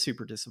 It is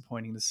super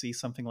disappointing to see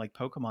something like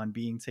Pokemon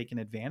being taken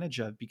advantage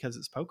of because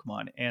it's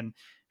Pokemon, and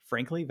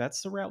frankly,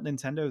 that's the route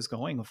Nintendo is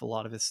going with a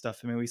lot of this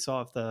stuff. I mean, we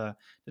saw it the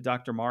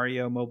Dr.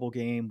 Mario mobile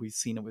game. We've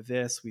seen it with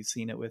this. We've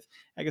seen it with,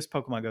 I guess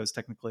Pokemon Go is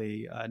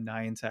technically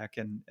Niantic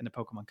and the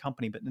Pokemon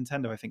Company, but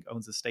Nintendo, I think,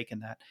 owns a stake in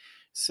that.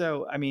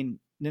 So, I mean,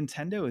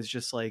 Nintendo is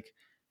just like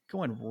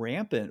going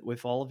rampant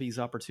with all of these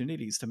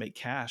opportunities to make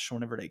cash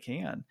whenever they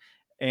can.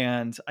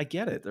 And I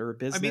get it. They're a I mean,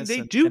 business, they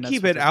and, do and that's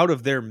keep what it they're out doing.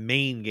 of their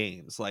main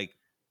games. Yeah,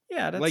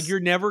 Like that's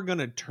you're never going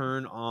to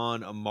turn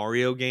on a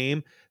Mario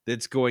game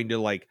that's going to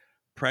like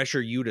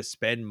pressure you to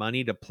spend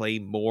money to play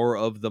more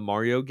of the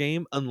Mario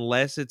game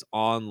unless it's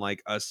on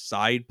like a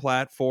side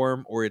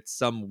platform or it's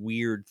some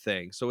weird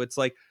thing. So it's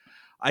like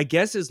I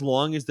guess as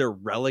long as they're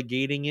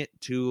relegating it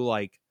to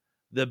like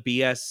the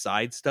BS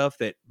side stuff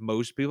that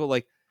most people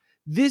like,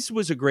 this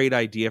was a great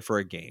idea for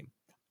a game.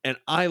 And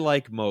I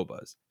like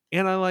MOBAs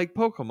and I like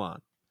Pokemon.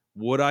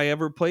 Would I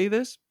ever play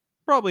this?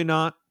 Probably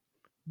not.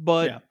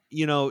 But,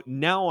 yeah.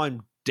 now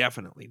I'm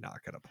definitely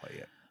not going to play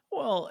it.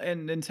 Well,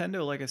 and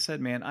Nintendo, like I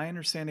said, man, I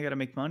understand they got to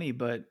make money,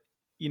 but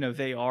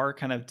they are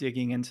kind of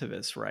digging into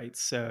this, right?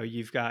 So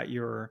you've got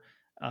your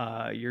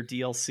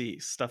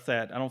DLC stuff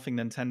that I don't think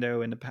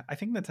Nintendo I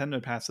think Nintendo in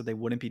the past said they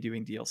wouldn't be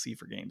doing DLC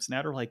for games.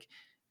 Now they're like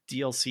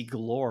DLC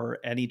galore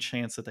any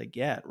chance that they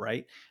get,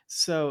 right?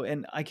 So,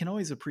 and I can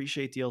always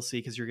appreciate DLC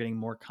because you're getting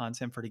more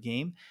content for the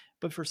game,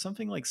 but for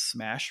something like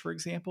Smash, for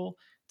example,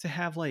 to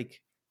have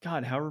like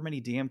God, however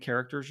many damn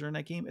characters are in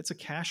that game, it's a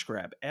cash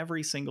grab.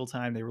 Every single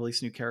time they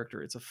release a new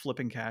character, it's a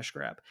flipping cash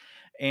grab.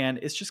 And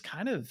it's just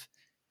kind of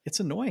it's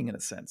annoying in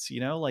a sense,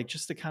 like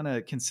just to kind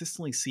of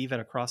consistently see that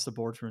across the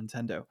board from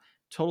Nintendo.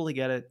 Totally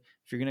get it.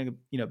 If you're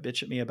gonna,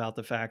 bitch at me about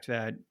the fact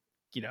that,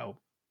 you know,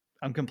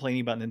 I'm complaining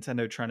about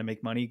Nintendo trying to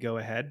make money, go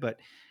ahead. But,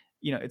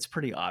 it's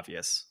pretty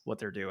obvious what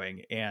they're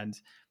doing. And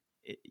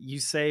you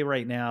say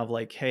right now,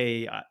 like,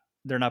 hey,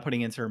 they're not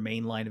putting into their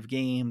main line of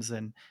games,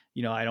 and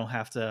I don't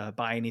have to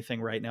buy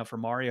anything right now for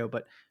Mario,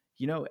 but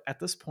at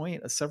this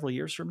point, several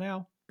years from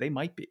now, they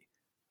might be.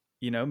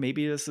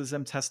 Maybe this is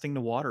them testing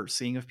the water,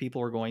 seeing if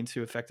people are going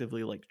to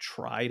effectively like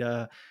try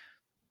to,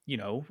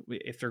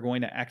 if they're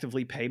going to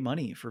actively pay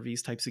money for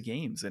these types of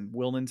games. And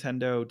will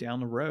Nintendo down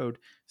the road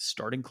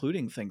start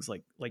including things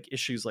like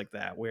issues like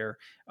that, where,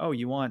 oh,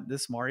 you want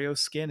this Mario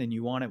skin and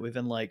you want it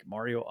within like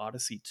Mario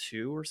Odyssey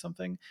 2 or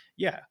something?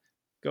 Yeah,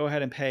 go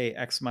ahead and pay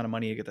X amount of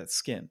money to get that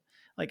skin.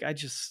 Like I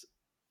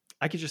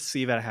could just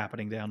see that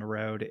happening down the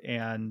road,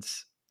 and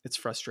it's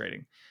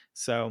frustrating.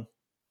 So,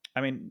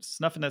 I mean, it's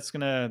nothing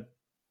can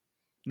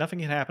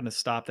happen to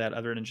stop that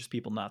other than just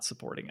people not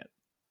supporting it.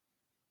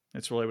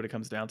 That's really what it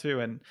comes down to,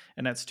 and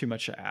that's too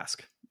much to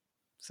ask.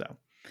 So,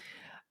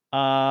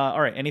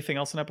 all right. Anything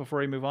else on that before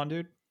we move on,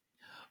 dude?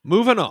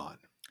 Moving on.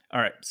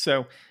 All right.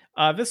 So,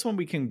 this one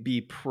we can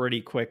be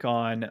pretty quick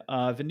on.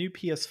 The new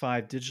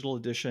PS5 Digital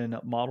Edition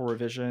model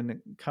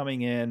revision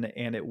coming in,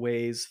 and it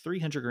weighs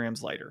 300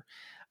 grams lighter.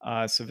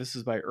 So this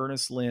is by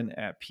Ernest Lin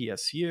at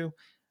PSU,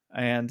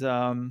 and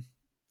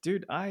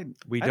dude,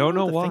 We I don't don't know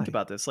know what to why. think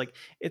about this. Like,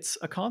 it's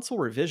a console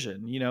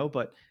revision,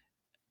 but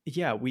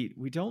yeah,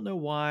 we don't know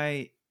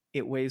why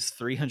it weighs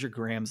 300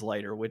 grams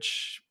lighter,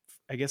 which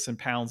I guess in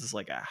pounds is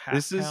like a half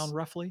This pound is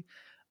roughly,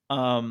 or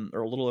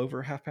a little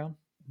over a half pound.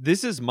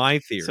 this is my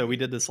So we theory.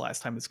 did this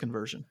last time, this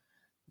conversion.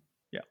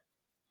 Yeah.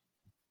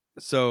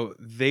 So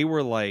they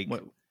were like,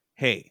 What?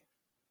 "Hey,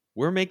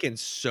 we're making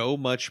so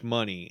much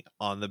money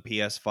on the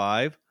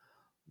PS5.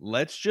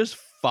 Let's just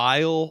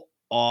file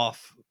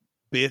off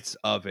bits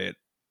of it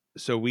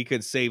so we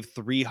could save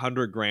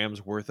 300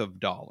 grams worth of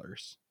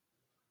dollars."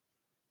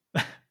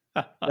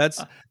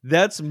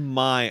 That's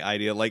my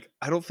idea. Like,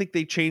 I don't think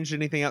they changed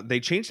anything out. They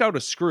changed out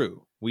a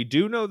screw. We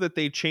do know that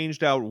they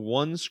changed out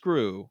one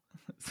screw.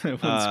 One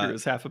screw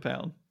is half a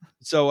pound.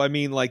 So I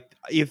mean, like,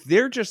 if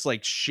they're just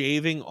like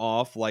shaving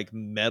off like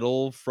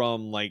metal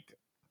from like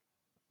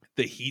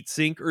the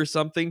heatsink or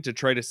something to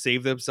try to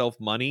save themselves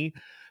money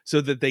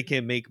so that they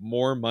can make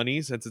more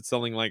money since it's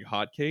selling like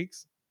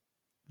hotcakes,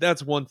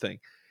 that's one thing.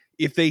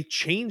 If they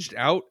changed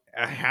out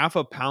a half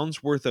a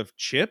pound's worth of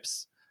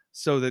chips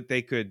so that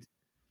they could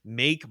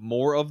make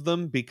more of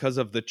them because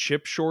of the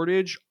chip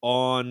shortage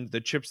on the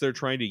chips they're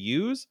trying to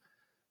use,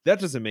 that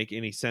doesn't make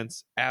any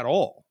sense at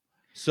all.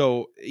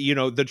 So,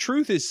 the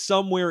truth is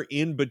somewhere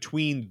in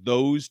between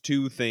those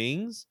two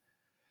things.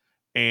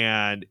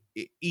 And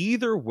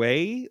either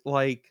way,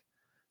 like,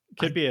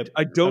 Could be I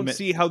a don't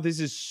see how this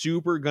is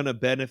super gonna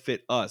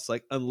benefit us.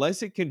 Like,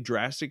 unless it can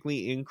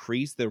drastically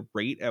increase the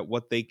rate at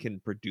what they can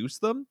produce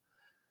them,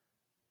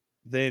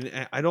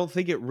 then I don't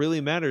think it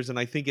really matters. And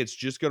I think it's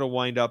just gonna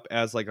wind up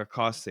as like a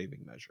cost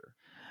saving measure.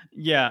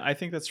 Yeah, I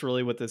think that's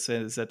really what this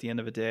is at the end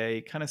of the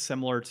day. Kind of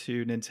similar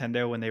to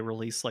Nintendo when they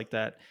released like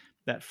that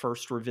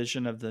first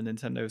revision of the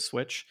Nintendo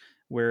Switch,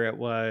 where it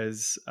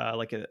was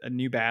like a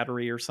new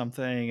battery or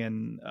something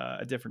and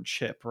a different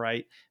chip,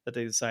 right? That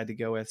they decided to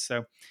go with.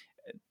 So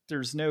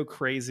there's no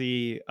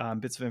crazy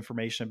bits of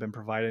information have been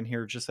provided in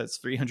here. Just that's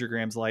 300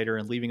 grams lighter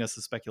and leaving us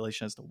the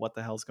speculation as to what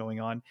the hell's going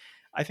on.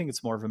 I think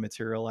it's more of a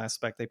material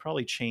aspect. They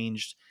probably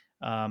changed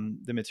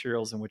the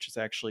materials in which it's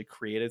actually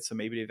created. So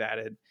maybe they've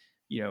added,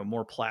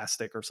 more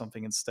plastic or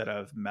something instead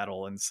of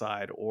metal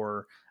inside,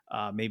 or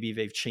maybe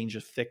they've changed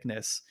the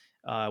thickness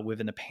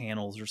within the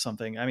panels or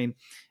something. I mean,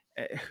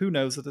 who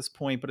knows at this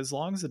point? But as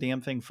long as the damn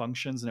thing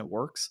functions and it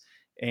works,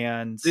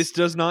 and This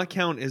does not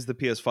count as the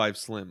PS5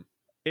 Slim.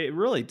 it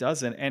really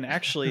doesn't. And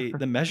actually,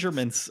 the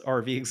measurements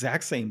are the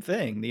exact same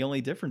thing. The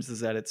only difference is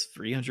that it's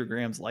 300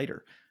 grams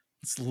lighter.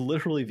 It's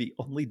literally the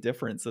only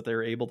difference that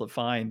they're able to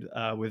find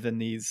within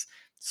these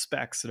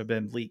specs that have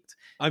been leaked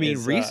I mean,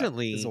 is a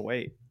recently,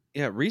 weight.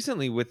 yeah,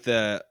 recently with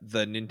the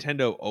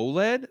Nintendo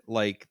OLED,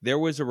 like, there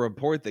was a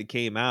report that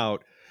came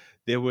out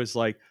that was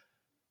like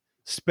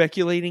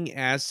speculating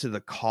as to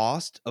the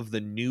cost of the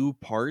new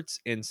parts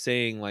and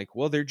saying like,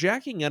 well, they're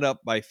jacking it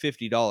up by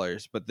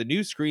 $50, but the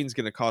new screen's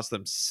going to cost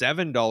them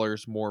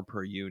 $7 more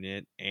per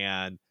unit,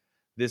 and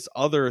this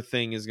other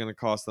thing is going to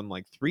cost them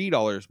like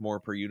 $3 more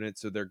per unit,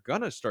 so they're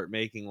going to start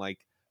making like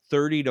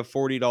 $30 to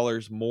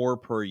 $40 more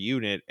per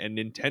unit. And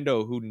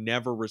Nintendo, who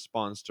never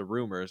responds to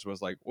rumors,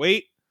 was like,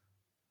 wait,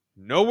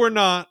 no, we're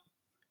not.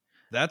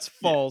 That's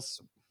Yeah.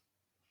 false.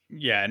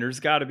 Yeah, and there's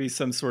got to be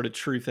some sort of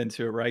truth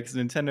into it, right? Because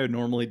Nintendo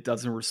normally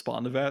doesn't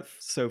respond to that.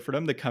 So for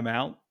them to come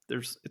out,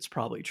 it's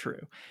probably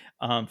true.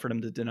 For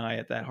them to deny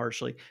it that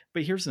harshly.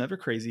 But here's another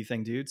crazy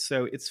thing, dude.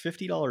 So it's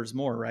 $50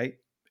 more, right?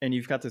 And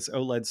you've got this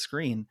OLED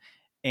screen.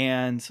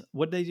 And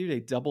what did they do? They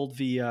doubled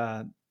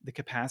the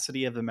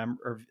capacity of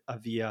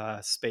the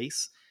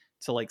space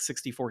to like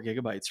 64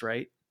 gigabytes,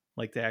 right?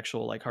 Like the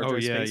actual like hard Oh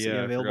drive yeah, space that you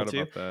yeah, have I available forgot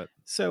to. about that.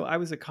 So I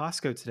was at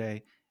Costco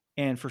today,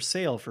 and for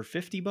sale for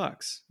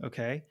 $50,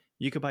 okay,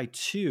 you could buy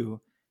two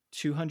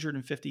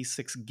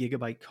 256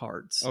 gigabyte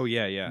cards, Oh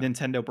yeah, yeah.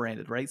 Nintendo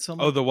branded, right? So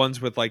I'm Oh, like, the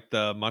ones with like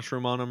the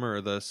mushroom on them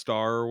or the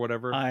star or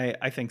whatever.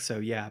 I think so,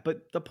 yeah.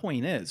 But the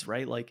point is,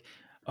 right? Like,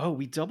 oh,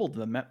 we doubled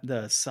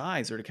the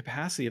size or the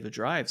capacity of the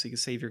drive so you can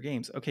save your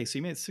games. Okay, so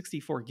you made it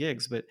 64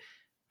 gigs, but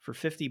for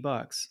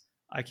 $50,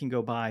 I can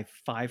go buy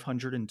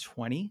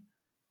 520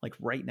 like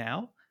right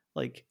now,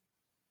 like,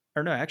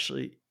 or no,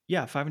 actually,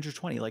 yeah,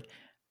 520. Like,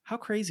 how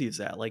crazy is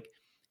that? Like,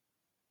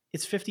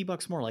 it's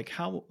 $50 more. Like,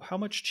 how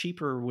much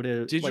cheaper would it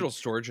like? Digital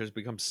storage has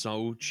become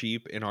so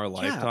cheap in our Yeah,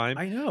 lifetime.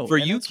 I know, For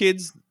and you that's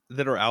kids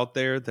that are out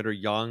there that are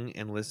young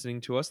and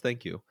listening to us,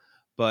 thank you.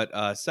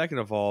 But second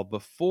of all,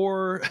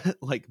 before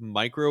like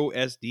micro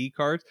SD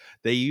cards,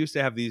 they used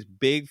to have these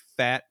big,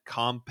 fat,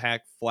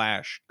 compact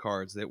flash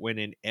cards that went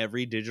in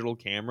every digital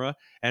camera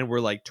and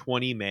were like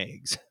 20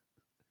 megs,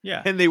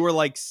 yeah. and they were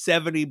like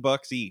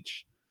 $70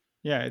 each.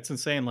 Yeah, it's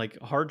insane. Like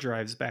hard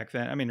drives back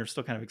then, I mean, they're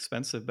still kind of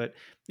expensive, but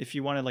if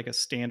you wanted like a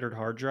standard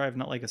hard drive,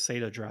 not like a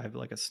SATA drive, but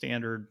like a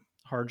standard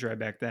hard drive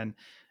back then,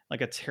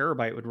 like a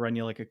terabyte would run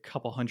you like a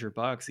couple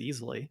 $100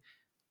 easily,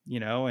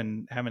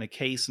 and having a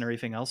case and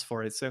everything else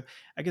for it. So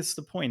I guess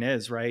the point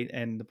is, right?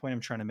 And the point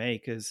I'm trying to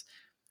make is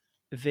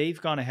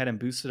they've gone ahead and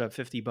boosted up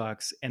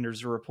 $50, and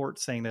there's a report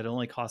saying that it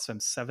only costs them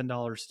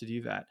 $7 to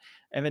do that.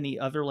 And then the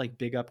other like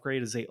big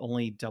upgrade is they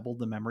only doubled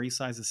the memory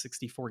size of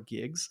 64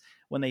 gigs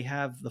when they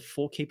have the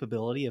full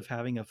capability of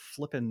having a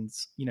flippin'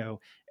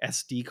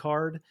 SD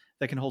card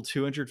that can hold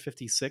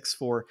 256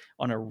 for,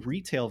 on a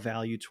retail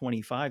value,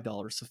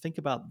 $25. So think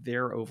about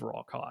their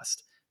overall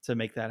cost to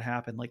make that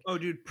happen. Like, Oh,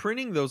 dude,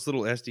 printing those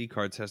little SD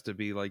cards has to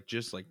be like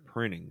just like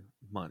printing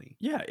money.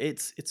 yeah,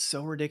 it's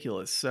so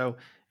ridiculous. So,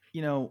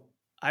 you know,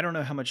 I don't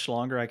know how much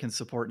longer I can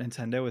support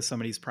Nintendo with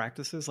some of these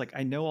practices. Like,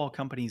 I know all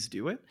companies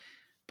do it,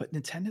 but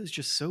Nintendo is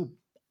just so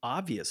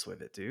obvious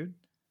with it, dude.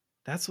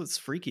 That's what's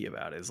freaky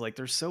about it, is like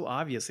they're so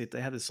obvious that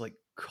they have this like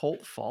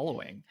cult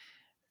following,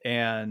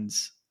 and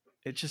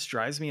it just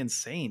drives me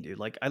insane, dude.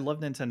 Like, I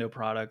love Nintendo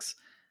products.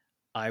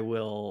 I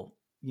will,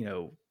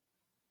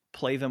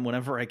 play them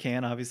whenever I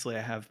can. Obviously,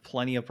 I have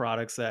plenty of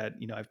products that,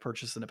 I've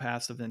purchased in the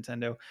past of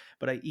Nintendo,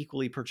 but I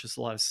equally purchase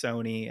a lot of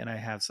Sony, and I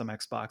have some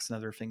Xbox and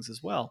other things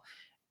as well.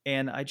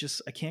 And I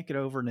can't get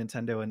over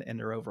Nintendo and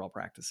their overall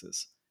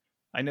practices.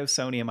 I know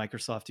Sony and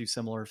Microsoft do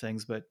similar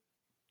things, but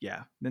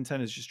yeah,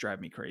 Nintendo's just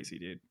driving me crazy,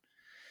 dude.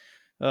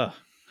 Ugh,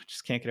 I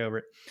just can't get over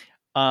it.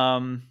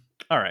 Um,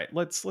 all right,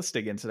 let's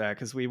dig into that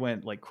because we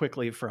went like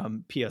quickly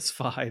from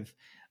PS5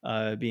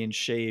 being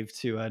shaved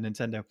to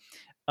Nintendo.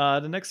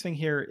 The next thing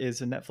here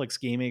is a Netflix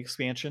gaming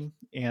expansion,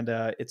 and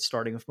it's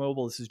starting with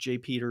mobile. This is Jay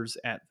Peters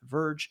at The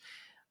Verge.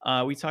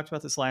 We talked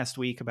about this last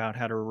week about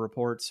how there were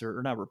reports,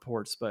 or not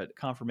reports, but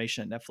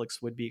confirmation that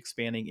Netflix would be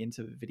expanding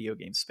into the video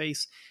game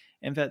space,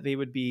 and that they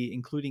would be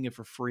including it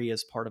for free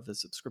as part of the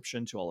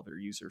subscription to all of their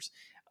users.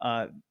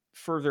 Uh,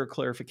 Further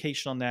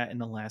clarification on that in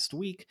the last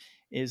week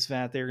is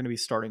that they're going to be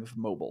starting with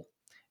mobile.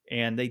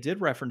 And they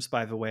did reference,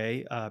 by the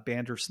way,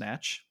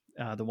 Bandersnatch,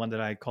 the one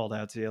that I called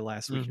out to you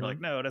last week. You're like,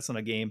 Mm-hmm. no, that's not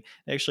a game.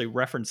 They actually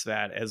referenced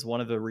that as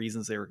one of the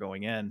reasons they were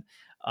going in.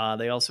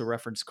 They also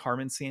referenced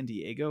Carmen San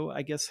Diego,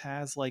 I guess,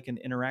 has like an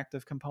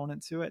interactive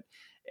component to it.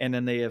 And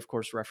then they, of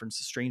course, referenced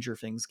the Stranger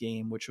Things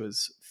game, which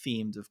was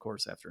themed, of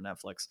course, after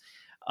Netflix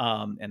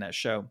and that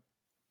show.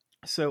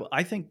 So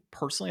I think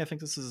personally, I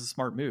think this is a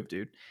smart move,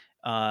 dude.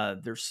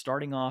 They're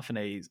starting off in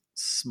a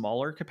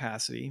smaller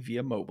capacity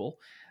via mobile.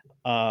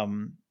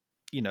 Um,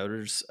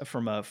 there's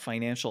from a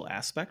financial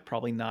aspect,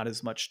 probably not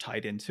as much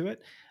tied into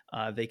it.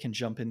 They can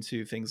jump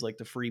into things like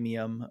the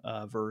freemium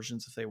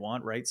versions if they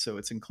want, right? So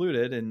it's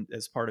included in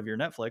as part of your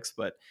Netflix,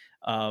 but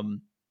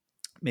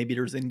maybe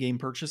there's in-game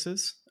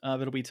purchases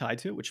that'll be tied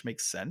to it, which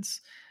makes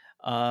sense.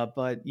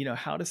 But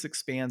how this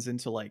expands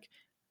into like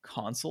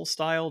console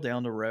style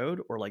down the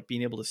road, or like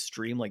being able to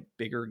stream like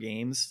bigger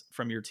games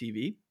from your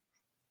TV,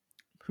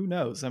 who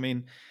knows? I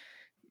mean,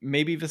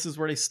 maybe this is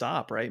where they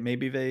stop, right?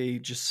 Maybe they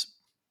just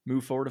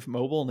move forward with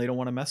mobile and they don't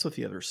want to mess with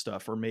the other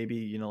stuff. Or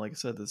maybe, like I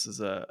said, this is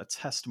a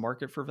test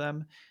market for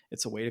them.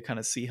 It's a way to kind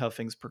of see how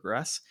things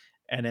progress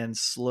and then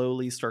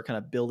slowly start kind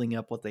of building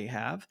up what they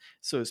have.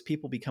 So as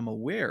people become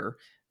aware,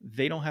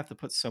 they don't have to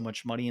put so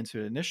much money into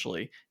it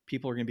initially.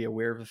 People are going to be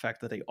aware of the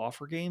fact that they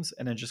offer games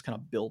and then just kind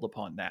of build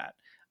upon that.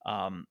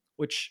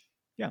 Which,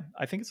 yeah,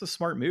 I think it's a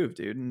smart move,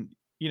 dude. And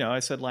I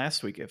said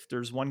last week, if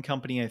there's one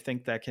company I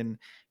think that can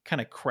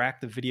kind of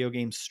crack the video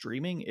game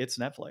streaming, it's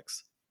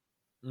Netflix.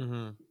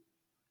 Mm-hmm.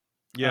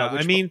 Yeah, I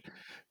Which, mean,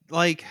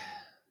 like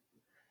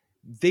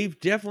they've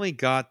definitely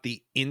got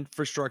the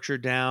infrastructure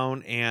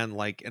down, and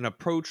like an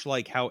approach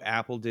like how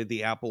Apple did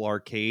the Apple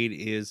Arcade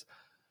is,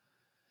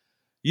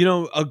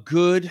 a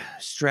good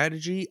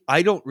strategy.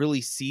 I don't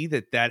really see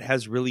that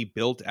has really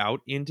built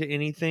out into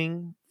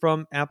anything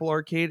from Apple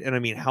Arcade. And I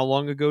mean, how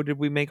long ago did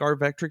we make our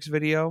Vectrix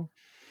video?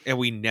 And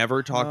we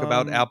never talk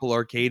about um, Apple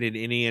Arcade in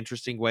any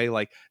interesting way.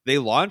 Like they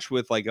launched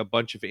with like a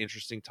bunch of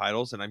interesting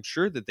titles, and I'm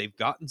sure that they've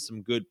gotten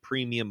some good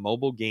premium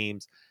mobile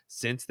games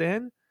since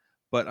then.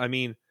 But I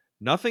mean,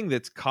 nothing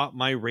that's caught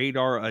my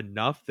radar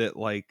enough that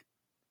like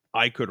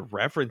I could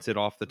reference it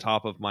off the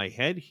top of my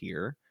head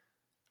here.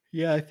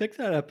 yeah, I think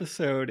that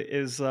episode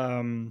is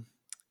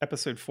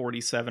episode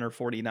 47 or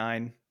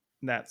 49.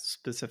 That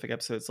specific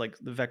episode, it's like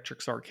the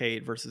Vectrix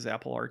Arcade versus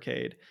Apple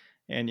Arcade.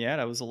 And yeah,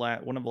 that was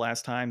one of the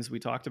last times we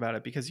talked about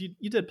it, because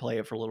you did play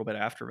it for a little bit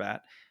after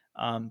that.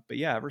 But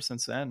yeah, ever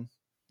since then,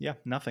 yeah,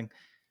 nothing.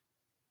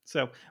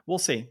 So we'll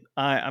see.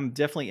 I'm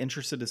definitely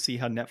interested to see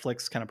how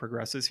Netflix kind of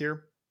progresses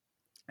here,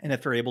 and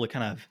if they're able to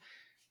kind of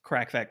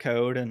crack that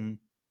code and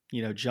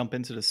jump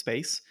into the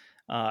space.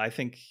 I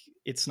think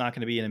it's not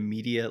going to be an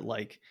immediate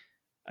like.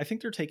 I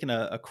think they're taking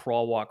a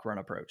crawl, walk, run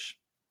approach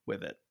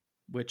with it,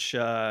 which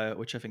I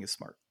think is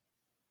smart.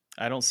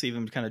 I don't see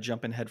them kind of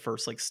jumping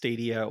headfirst like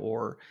Stadia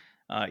or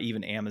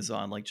even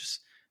Amazon, like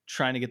just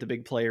trying to get the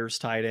big players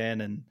tied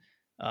in and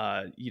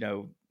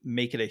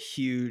make it a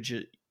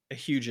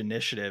huge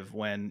initiative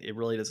when it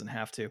really doesn't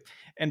have to.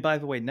 And by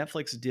the way,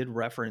 Netflix did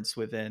reference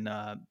within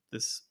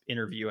this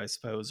interview, I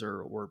suppose,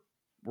 or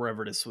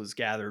wherever this was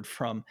gathered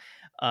from,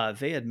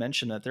 they had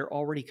mentioned that they're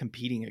already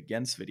competing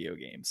against video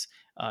games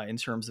in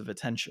terms of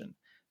attention.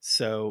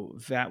 So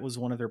that was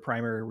one of their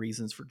primary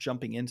reasons for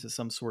jumping into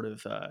some sort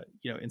of,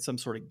 in some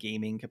sort of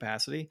gaming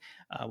capacity,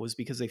 was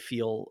because they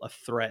feel a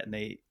threat, and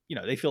they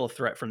feel a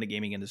threat from the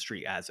gaming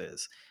industry as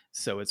is.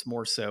 So it's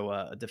more so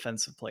a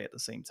defensive play at the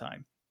same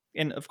time,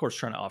 and of course,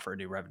 trying to offer a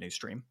new revenue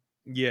stream.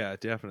 Yeah,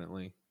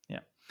 definitely. Yeah.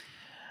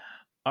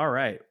 All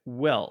right.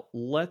 Well,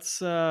 let's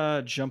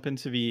jump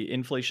into the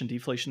inflation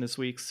deflation this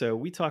week. So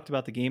we talked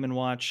about the Game and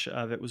Watch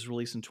that was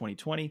released in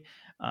 2020.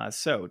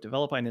 So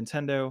developed by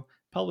Nintendo,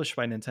 published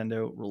by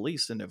Nintendo,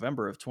 released in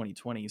November of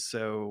 2020.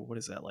 So what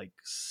is that, like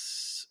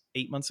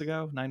 8 months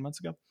ago, 9 months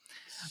ago?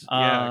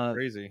 Yeah, Uh,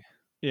 crazy.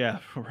 yeah,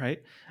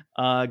 right.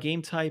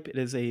 Game type, it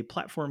is a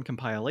platform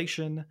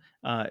compilation,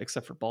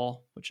 except for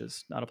Ball, which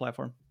is not a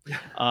platform.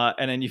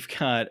 And then you've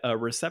got a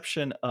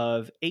reception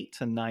of 8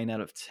 to 9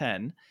 out of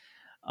 10.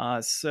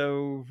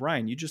 So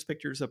Ryan, you just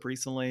picked yours up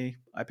recently.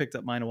 I picked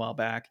up mine a while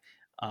back.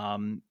 Let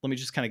me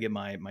just kind of get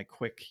my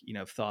quick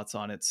thoughts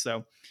on it.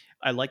 So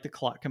I like the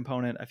clock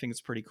component. I think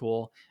it's pretty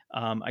cool.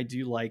 I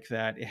do like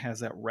that it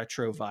has that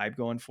retro vibe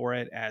going for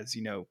it, as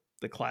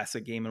the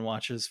classic Game and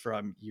Watches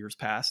from years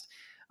past.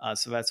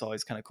 So that's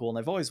always kind of cool. And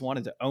I've always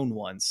wanted to own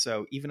one.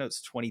 So even though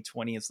it's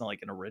 2020, it's not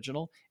like an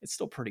original. It's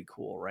still pretty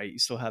cool, right? You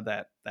still have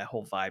that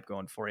whole vibe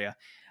going for you.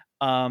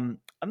 I'm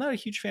not a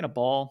huge fan of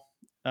Ball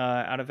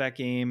out of that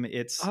game.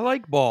 I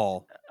like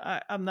Ball.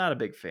 I'm not a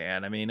big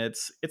fan. I mean,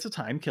 it's a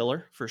time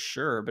killer for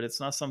sure, but it's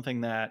not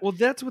something that Well,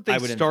 that's what they I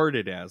would.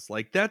 started as.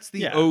 Like that's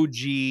the Yeah,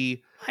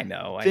 OG I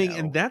thing,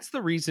 and know. that's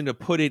the reason to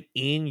put it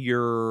in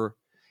your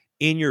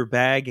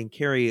bag and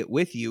carry it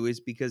with you,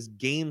 is because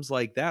games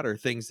like that are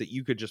things that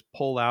you could just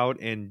pull out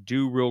and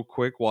do real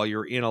quick while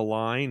you're in a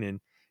line, and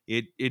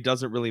it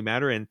doesn't really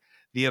matter. And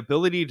the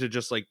ability to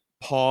just like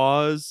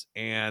pause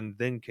and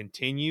then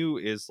continue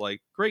is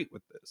like great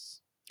with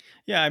this.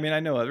 Yeah, I mean, I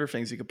know other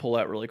things you could pull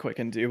out really quick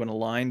and do in a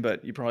line,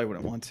 but you probably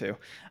wouldn't want to.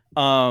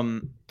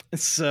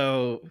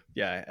 So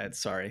yeah,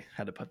 sorry,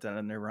 had to put that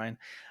in there, Ryan.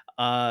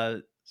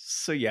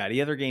 So yeah,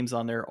 the other games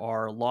on there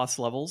are Lost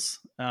Levels,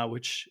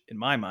 which in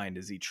my mind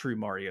is the true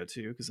Mario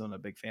 2, because I'm a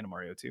big fan of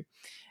Mario 2,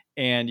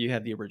 and you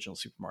had the original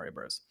Super Mario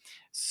Bros.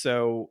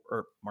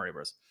 Or Mario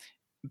Bros.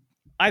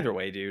 Either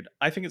way, dude,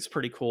 I think it's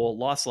pretty cool.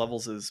 Lost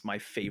Levels is my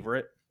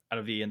favorite out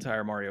of the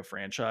entire Mario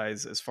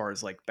franchise as far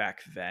as like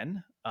back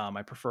then.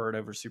 I prefer it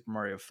over Super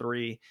Mario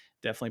 3,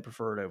 definitely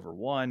prefer it over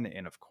 1,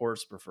 and of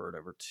course prefer it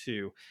over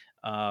 2.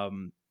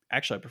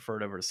 Actually, I prefer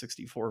it over the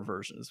 64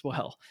 version as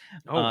well.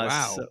 Oh So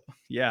wow.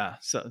 yeah,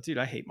 so dude,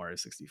 I hate Mario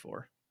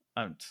 64.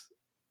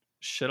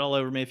 Shit all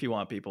over me if you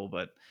want, people,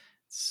 but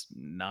it's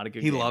not a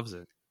good He game. loves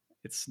it.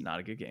 It's not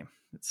a good game.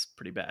 It's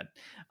pretty bad.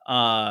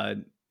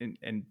 And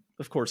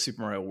of course,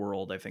 Super Mario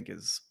World, I think,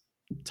 is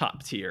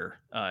top tier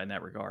in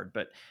that regard.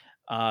 But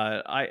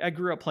I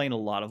grew up playing a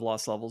lot of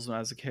Lost Levels when I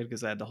was a kid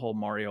because I had the whole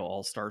Mario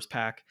All Stars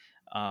pack.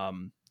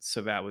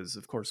 So that was,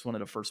 of course, one of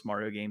the first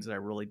Mario games that I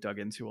really dug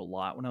into a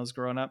lot when I was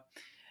growing up.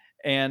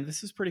 And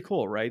this is pretty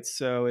cool, right?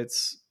 So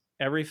it's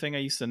everything I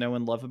used to know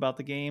and love about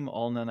the game,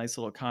 all in a nice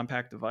little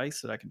compact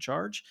device that I can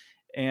charge,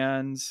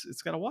 and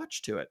it's got a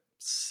watch to it.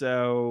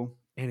 So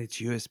And it's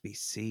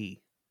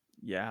USB-C.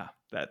 yeah,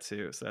 that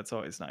too. So that's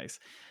always nice.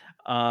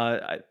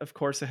 Of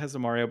course, it has a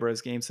Mario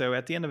Bros. Game. So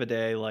at the end of the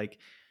day, like,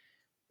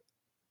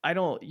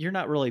 you're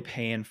not really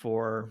paying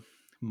for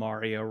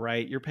Mario,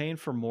 right? You're paying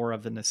for more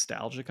of the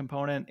nostalgia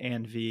component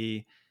and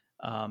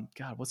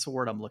God, what's the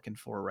word I'm looking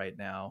for right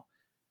now?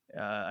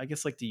 I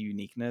guess like the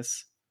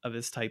uniqueness of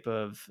this type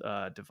of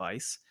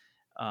device.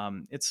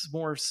 It's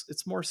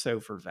more so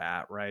for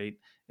that, right?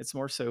 It's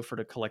more so for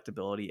the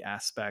collectability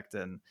aspect,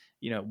 and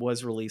it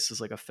was released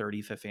as like a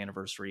 35th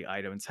anniversary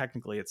item, and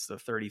technically it's the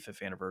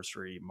 35th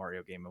anniversary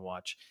Mario Game and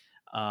Watch.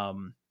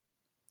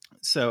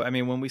 So I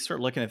mean, when we start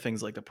looking at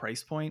things like the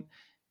price point,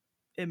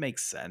 it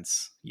makes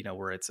sense,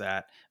 where it's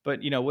at.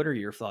 But what are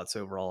your thoughts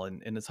overall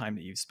in the time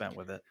that you've spent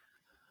with it?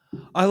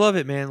 I love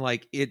it, man.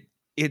 Like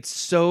it's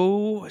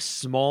so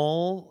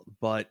small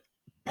but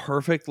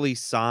perfectly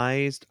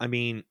sized. I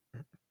mean,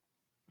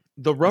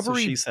 the That's what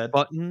she rubbery said.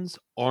 buttons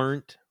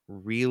aren't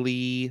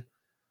really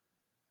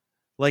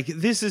like,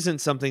 this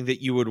isn't something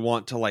that you would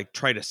want to like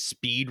try to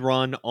speed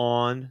run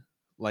on.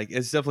 Like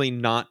it's definitely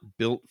not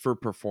built for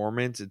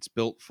performance. It's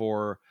built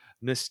for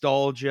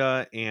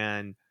nostalgia,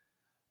 and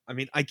I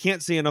mean, I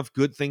can't say enough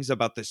good things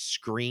about the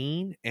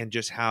screen and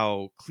just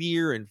how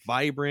clear and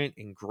vibrant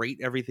and great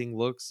everything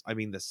looks. I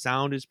mean, the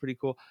sound is pretty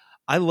cool.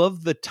 I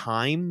love the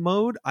time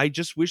mode. I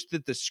just wish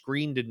that the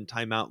screen didn't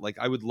time out. Like,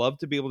 I would love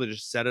to be able to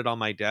just set it on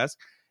my desk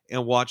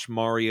and watch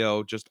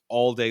Mario just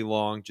all day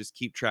long, just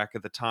keep track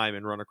of the time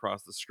and run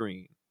across the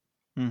screen.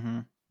 Mm-hmm.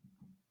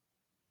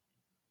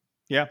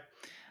 Yeah.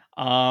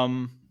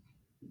 Um,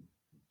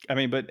 I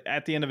mean, but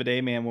at the end of the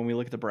day, man, when we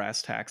look at the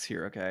brass tacks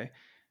here, okay,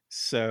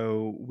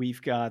 so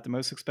we've got the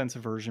most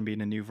expensive version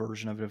being a new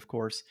version of it, of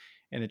course,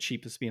 and the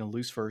cheapest being a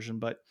loose version.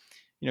 But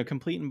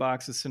complete in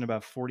box is in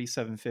about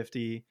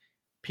 47.50,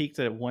 peaked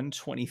at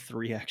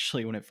 123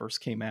 actually when it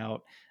first came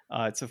out.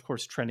 It's of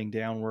course trending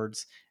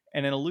downwards,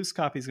 and then a loose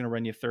copy is going to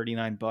run you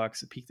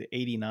 $39. It peaked at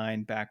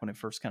 89 back when it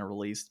first kind of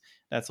released.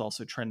 That's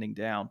also trending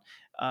down.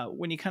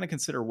 When you kind of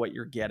consider what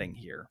you're getting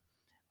here,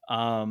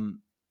 um,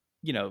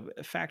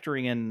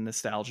 factoring in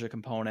nostalgia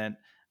component,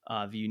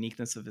 the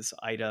uniqueness of this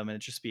item, and it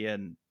just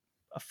being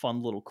a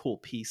fun little cool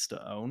piece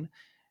to own,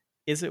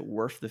 is it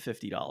worth the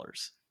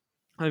 $50?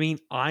 I mean,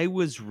 I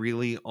was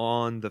really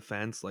on the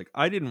fence. Like,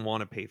 I didn't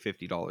want to pay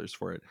 $50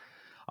 for it.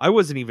 I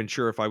wasn't even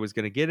sure if I was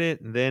going to get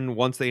it. And then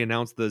once they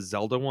announced the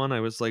Zelda one,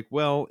 I was like,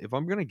 well, if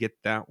I'm going to get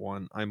that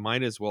one, I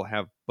might as well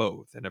have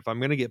both. And if I'm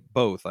going to get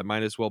both, I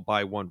might as well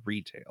buy one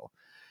retail.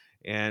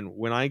 And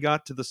when I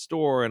got to the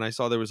store and I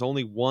saw there was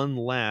only one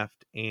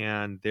left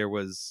and there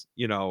was,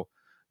 no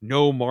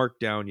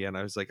markdown yet,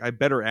 I was like, I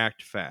better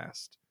act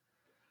fast.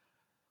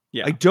 I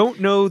Yeah. don't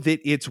know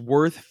that it's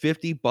worth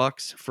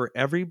 $50 for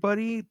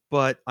everybody,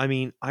 but I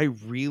mean, I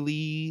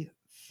really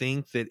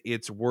think that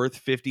it's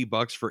worth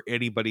 $50 for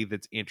anybody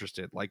that's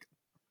interested. Like,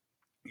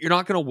 you're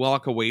not going to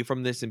walk away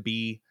from this and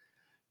be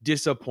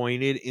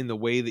disappointed in the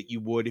way that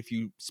you would if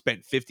you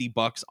spent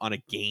 $50 on a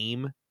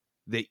game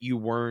that you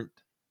weren't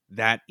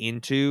that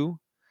into,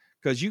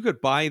 because you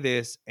could buy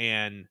this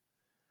and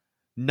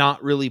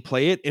not really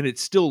play it and it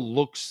still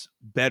looks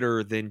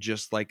better than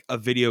just like a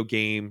video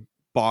game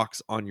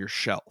box on your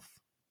shelf.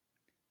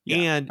 Yeah,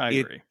 And I it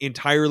agree.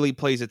 entirely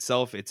plays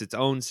itself. It's its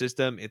own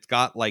system. It's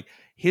got like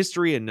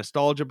history and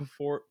nostalgia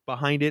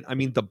behind it. I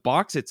mean, the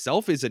box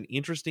itself is an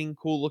interesting,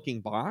 cool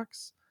looking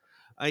box.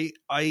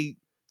 I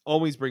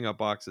always bring up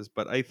boxes,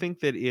 but I think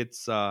that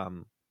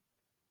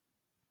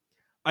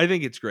I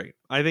think it's great.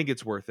 I think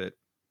it's worth it.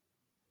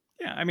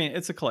 Yeah, I mean,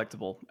 it's a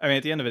collectible. I mean,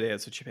 at the end of the day,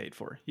 that's what you paid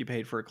for. You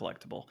paid for a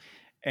collectible.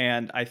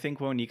 And I think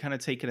when you kind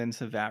of take it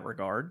into that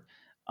regard,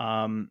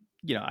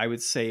 I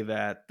would say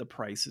that the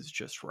price is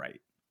just right.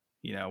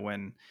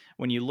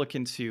 When you look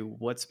into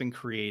what's been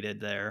created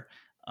there,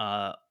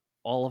 uh,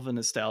 all of the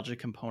nostalgic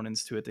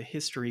components to it, the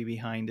history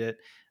behind it,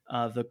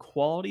 the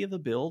quality of the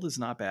build is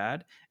not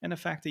bad, and the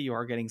fact that you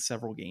are getting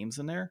several games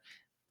in there,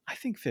 I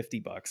think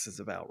 $50 is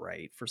about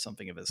right for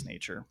something of this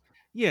nature.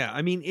 Yeah,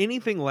 I mean,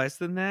 anything less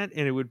than that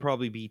and it would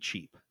probably be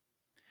cheap.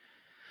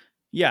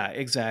 Yeah,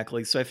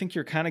 exactly. So I think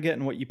you're kind of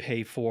getting what you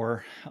pay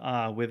for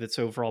with its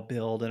overall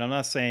build. And I'm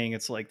not saying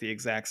it's like the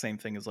exact same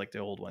thing as like the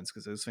old ones,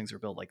 because those things are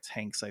built like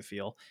tanks, I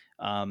feel,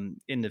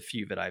 in the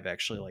few that I've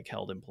actually like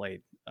held and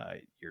played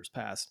years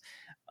past.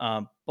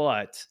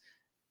 But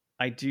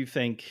I do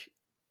think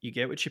you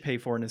get what you pay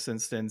for in this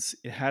instance.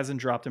 It hasn't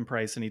dropped in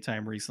price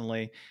anytime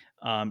recently.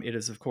 It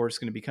is, of course,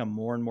 going to become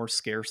more and more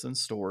scarce in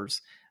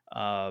stores.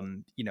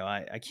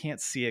 I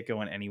can't see it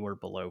going anywhere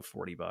below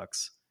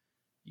 $40,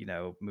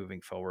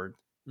 moving forward.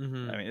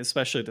 Mm-hmm. I mean,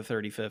 especially the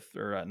 35th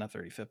or not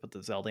 35th, but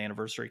the Zelda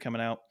anniversary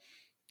coming out.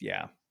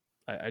 Yeah,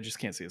 I just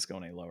can't see us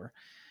going any lower.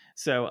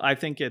 So I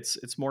think it's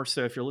more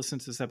so if you're listening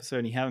to this episode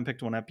and you haven't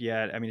picked one up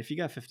yet. I mean, if you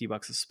got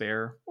 $50 to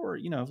spare, or a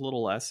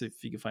little less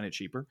if you can find it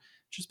cheaper,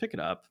 just pick it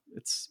up.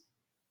 It's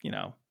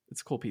a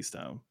cool piece to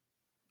own, and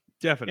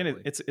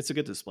Definitely. it's a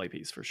good display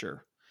piece for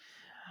sure.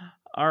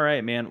 All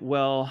right, man.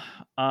 Well,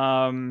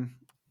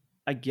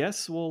 I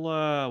guess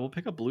we'll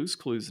pick up Blue's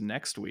Clues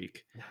next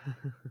week.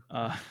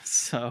 We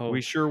So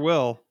sure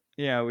will.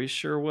 yeah, we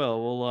sure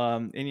will. Well,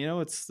 and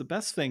it's the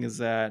best thing is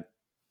that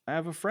I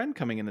have a friend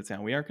coming into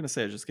town. We aren't going to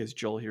say it just in case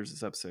Joel hears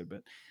this episode,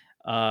 but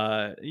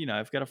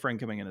I've got a friend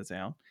coming into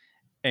town,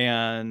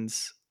 and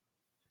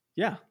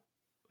yeah,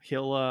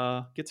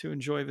 he'll get to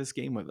enjoy this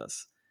game with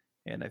us,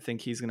 and I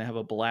think he's going to have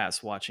a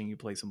blast watching you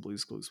play some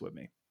Blues Clues with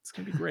me. It's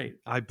going to be great.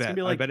 I It's going to bet.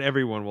 be I like bet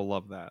everyone will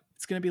love that.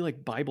 it's going to be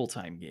like Bible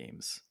time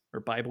games or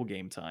Bible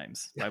game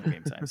times. Bible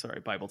game time. Sorry,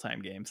 Bible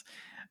time games.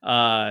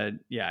 Yeah,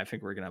 I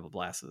think we're going to have a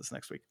blast of this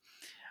next week.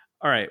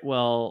 All right.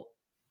 Well,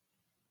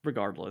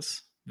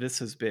 regardless, this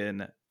has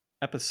been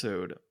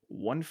episode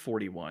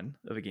 141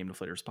 of a Game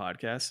Deflators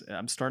podcast.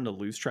 I'm starting to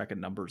lose track of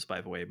numbers,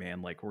 by the way,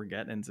 man. Like, we're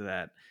getting into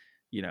that,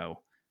 you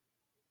know,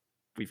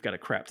 we've got a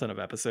crap ton of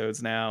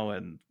episodes now.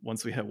 And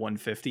once we hit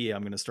 150,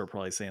 I'm going to start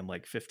probably saying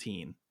like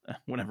 15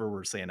 whenever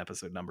we're saying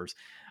episode numbers.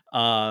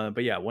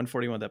 But yeah,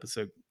 141th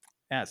episode.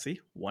 See,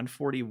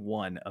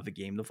 141 of the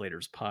Game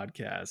Deflators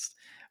podcast.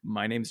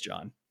 My name's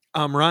John,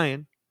 I'm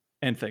Ryan.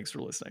 and thanks for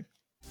listening.